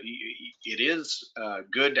 it is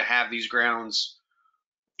good to have these grounds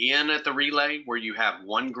in at the relay where you have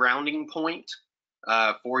one grounding point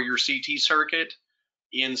for your CT circuit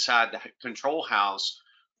inside the control house.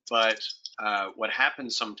 But what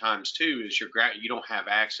happens sometimes too is you don't have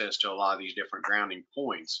access to a lot of these different grounding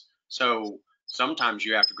points. So sometimes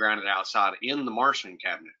you have to ground it outside in the marshalling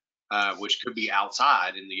cabinet, which could be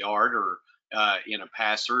outside in the yard or in a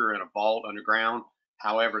pass-through or in a vault underground,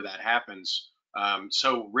 however that happens.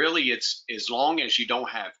 So really it's as long as you don't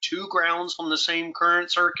have two grounds on the same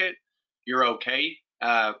current circuit, you're okay.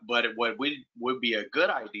 But what would be a good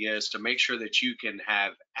idea is to make sure that you can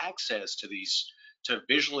have access to these, to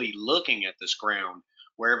visually looking at this ground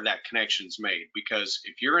wherever that connection's made. Because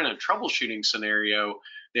if you're in a troubleshooting scenario,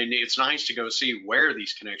 then it's nice to go see where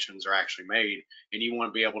these connections are actually made, and you want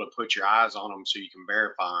to be able to put your eyes on them so you can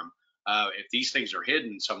verify them. If these things are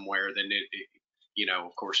hidden somewhere, then it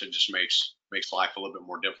of course, it just makes life a little bit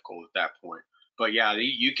more difficult at that point. But yeah,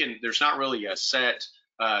 you can. There's not really a set.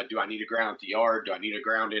 Do I need to ground the yard? Do I need to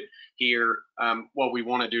ground it here? What we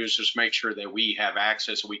want to do is just make sure that we have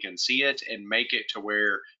access so we can see it and make it to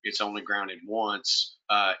where it's only grounded once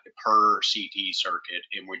per CT circuit,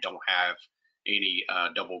 and we don't have any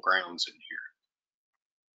double grounds in here.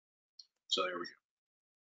 So there we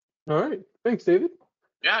go. All right, thanks, David.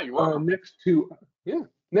 Yeah, you're welcome.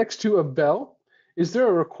 Next to Abel, is there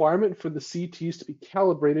a requirement for the CTs to be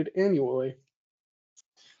calibrated annually?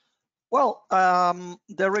 Well,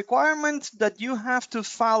 the requirements that you have to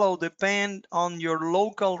follow depend on your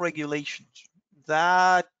local regulations.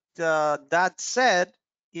 That said,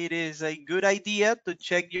 it is a good idea to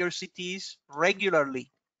check your CTs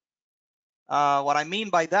regularly. What I mean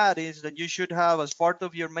by that is that you should have, as part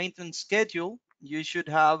of your maintenance schedule, you should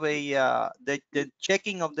have the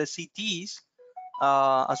checking of the CTs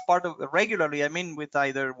as part of regularly. I mean, with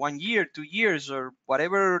either 1 year, 2 years, or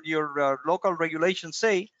whatever your local regulations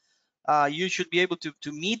say. You should be able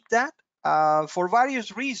to meet that for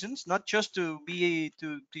various reasons, not just to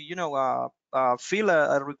fill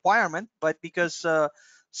a requirement, but because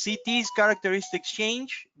CT's characteristics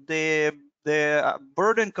change, the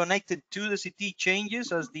burden connected to the CT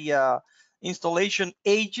changes as the installation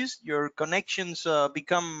ages. Your connections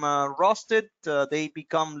become rusted, they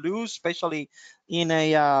become loose, especially in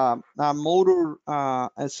a motor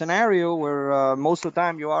scenario where most of the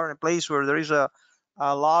time you are in a place where there is a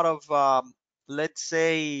lot of let's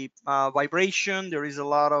say vibration, there is a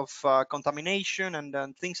lot of contamination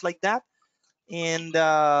and things like that. And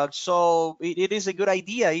so it is a good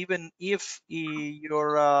idea, even if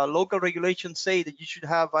your local regulations say that you should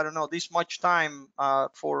have, I don't know, this much time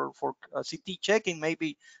for CT checking.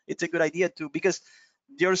 Maybe it's a good idea to, because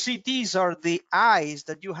Your CTs are the eyes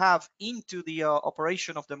that you have into the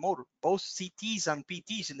operation of the motor, both CTs and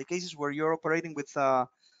PTs in the cases where you're operating with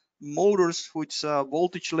motors which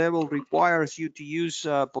voltage level requires you to use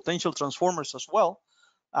potential transformers as well.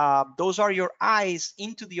 Those are your eyes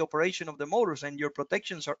into the operation of the motors, and your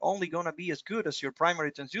protections are only going to be as good as your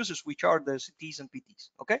primary transducers, which are the CTs and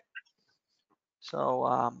PTs. Okay, so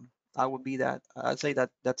I would be that. I'd say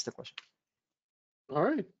that that's the question. All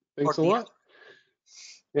right. Thanks a Or the lot.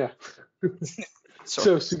 Yeah.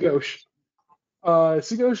 So, So,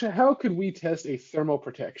 Sugosha, how could we test a thermal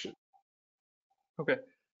protection? Okay,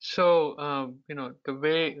 so you know, the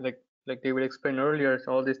way like David explained earlier, it's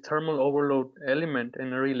all this thermal overload element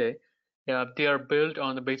in a relay. Yeah, they are built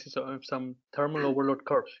on the basis of some thermal overload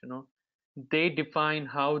curves. You know, they define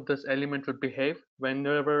how this element would behave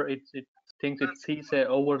whenever it thinks it sees a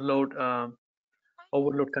overload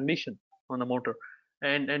condition on a motor,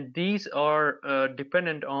 and these are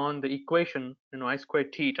dependent on the equation, you know, I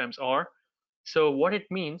squared T times R. So what it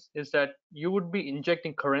means is that you would be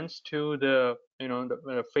injecting currents to the, you know,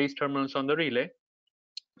 the phase terminals on the relay.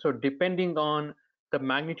 So depending on the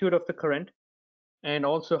magnitude of the current and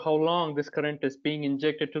also how long this current is being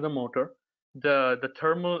injected to the motor, the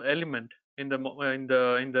thermal element in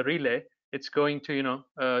the relay, it's going to, you know,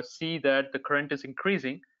 see that the current is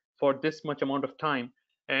increasing for this much amount of time,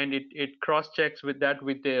 and it cross checks with that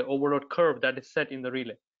with the overload curve that is set in the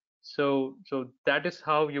relay. So that is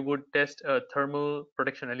how you would test a thermal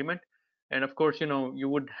protection element. And of course, you know, you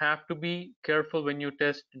would have to be careful when you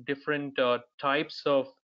test different types of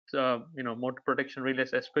you know, motor protection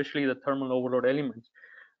relays, especially the thermal overload elements.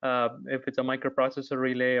 If it's a microprocessor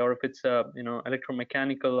relay, or if it's a, you know,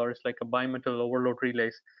 electromechanical, or it's like a bimetal overload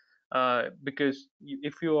relays, because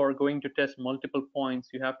if you are going to test multiple points,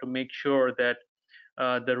 you have to make sure that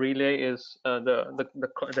the relay is the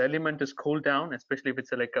element is cooled down, especially if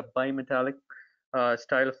it's like a bimetallic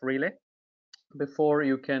style of relay, before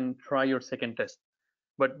you can try your second test.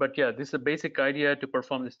 But yeah, this is a basic idea to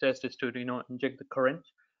perform this test is to, you know, inject the current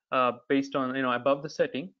based on, you know, above the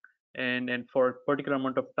setting, and for a particular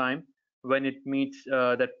amount of time when it meets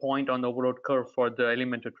that point on the overload curve for the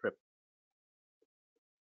element to trip.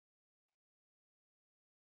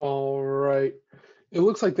 All right. It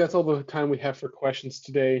looks like that's all the time we have for questions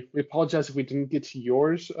today. We apologize if we didn't get to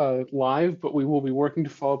yours live, but we will be working to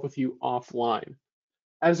follow up with you offline.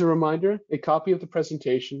 As a reminder, a copy of the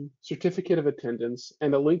presentation, certificate of attendance,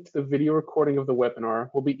 and a link to the video recording of the webinar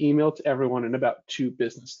will be emailed to everyone in about 2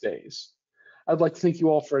 business days. I'd like to thank you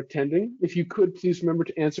all for attending. If you could, please remember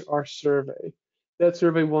to answer our survey. That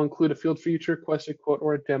survey will include a field for you to request a quote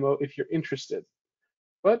or a demo if you're interested.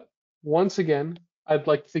 But once again, I'd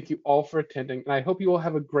like to thank you all for attending, and I hope you all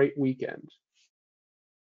have a great weekend.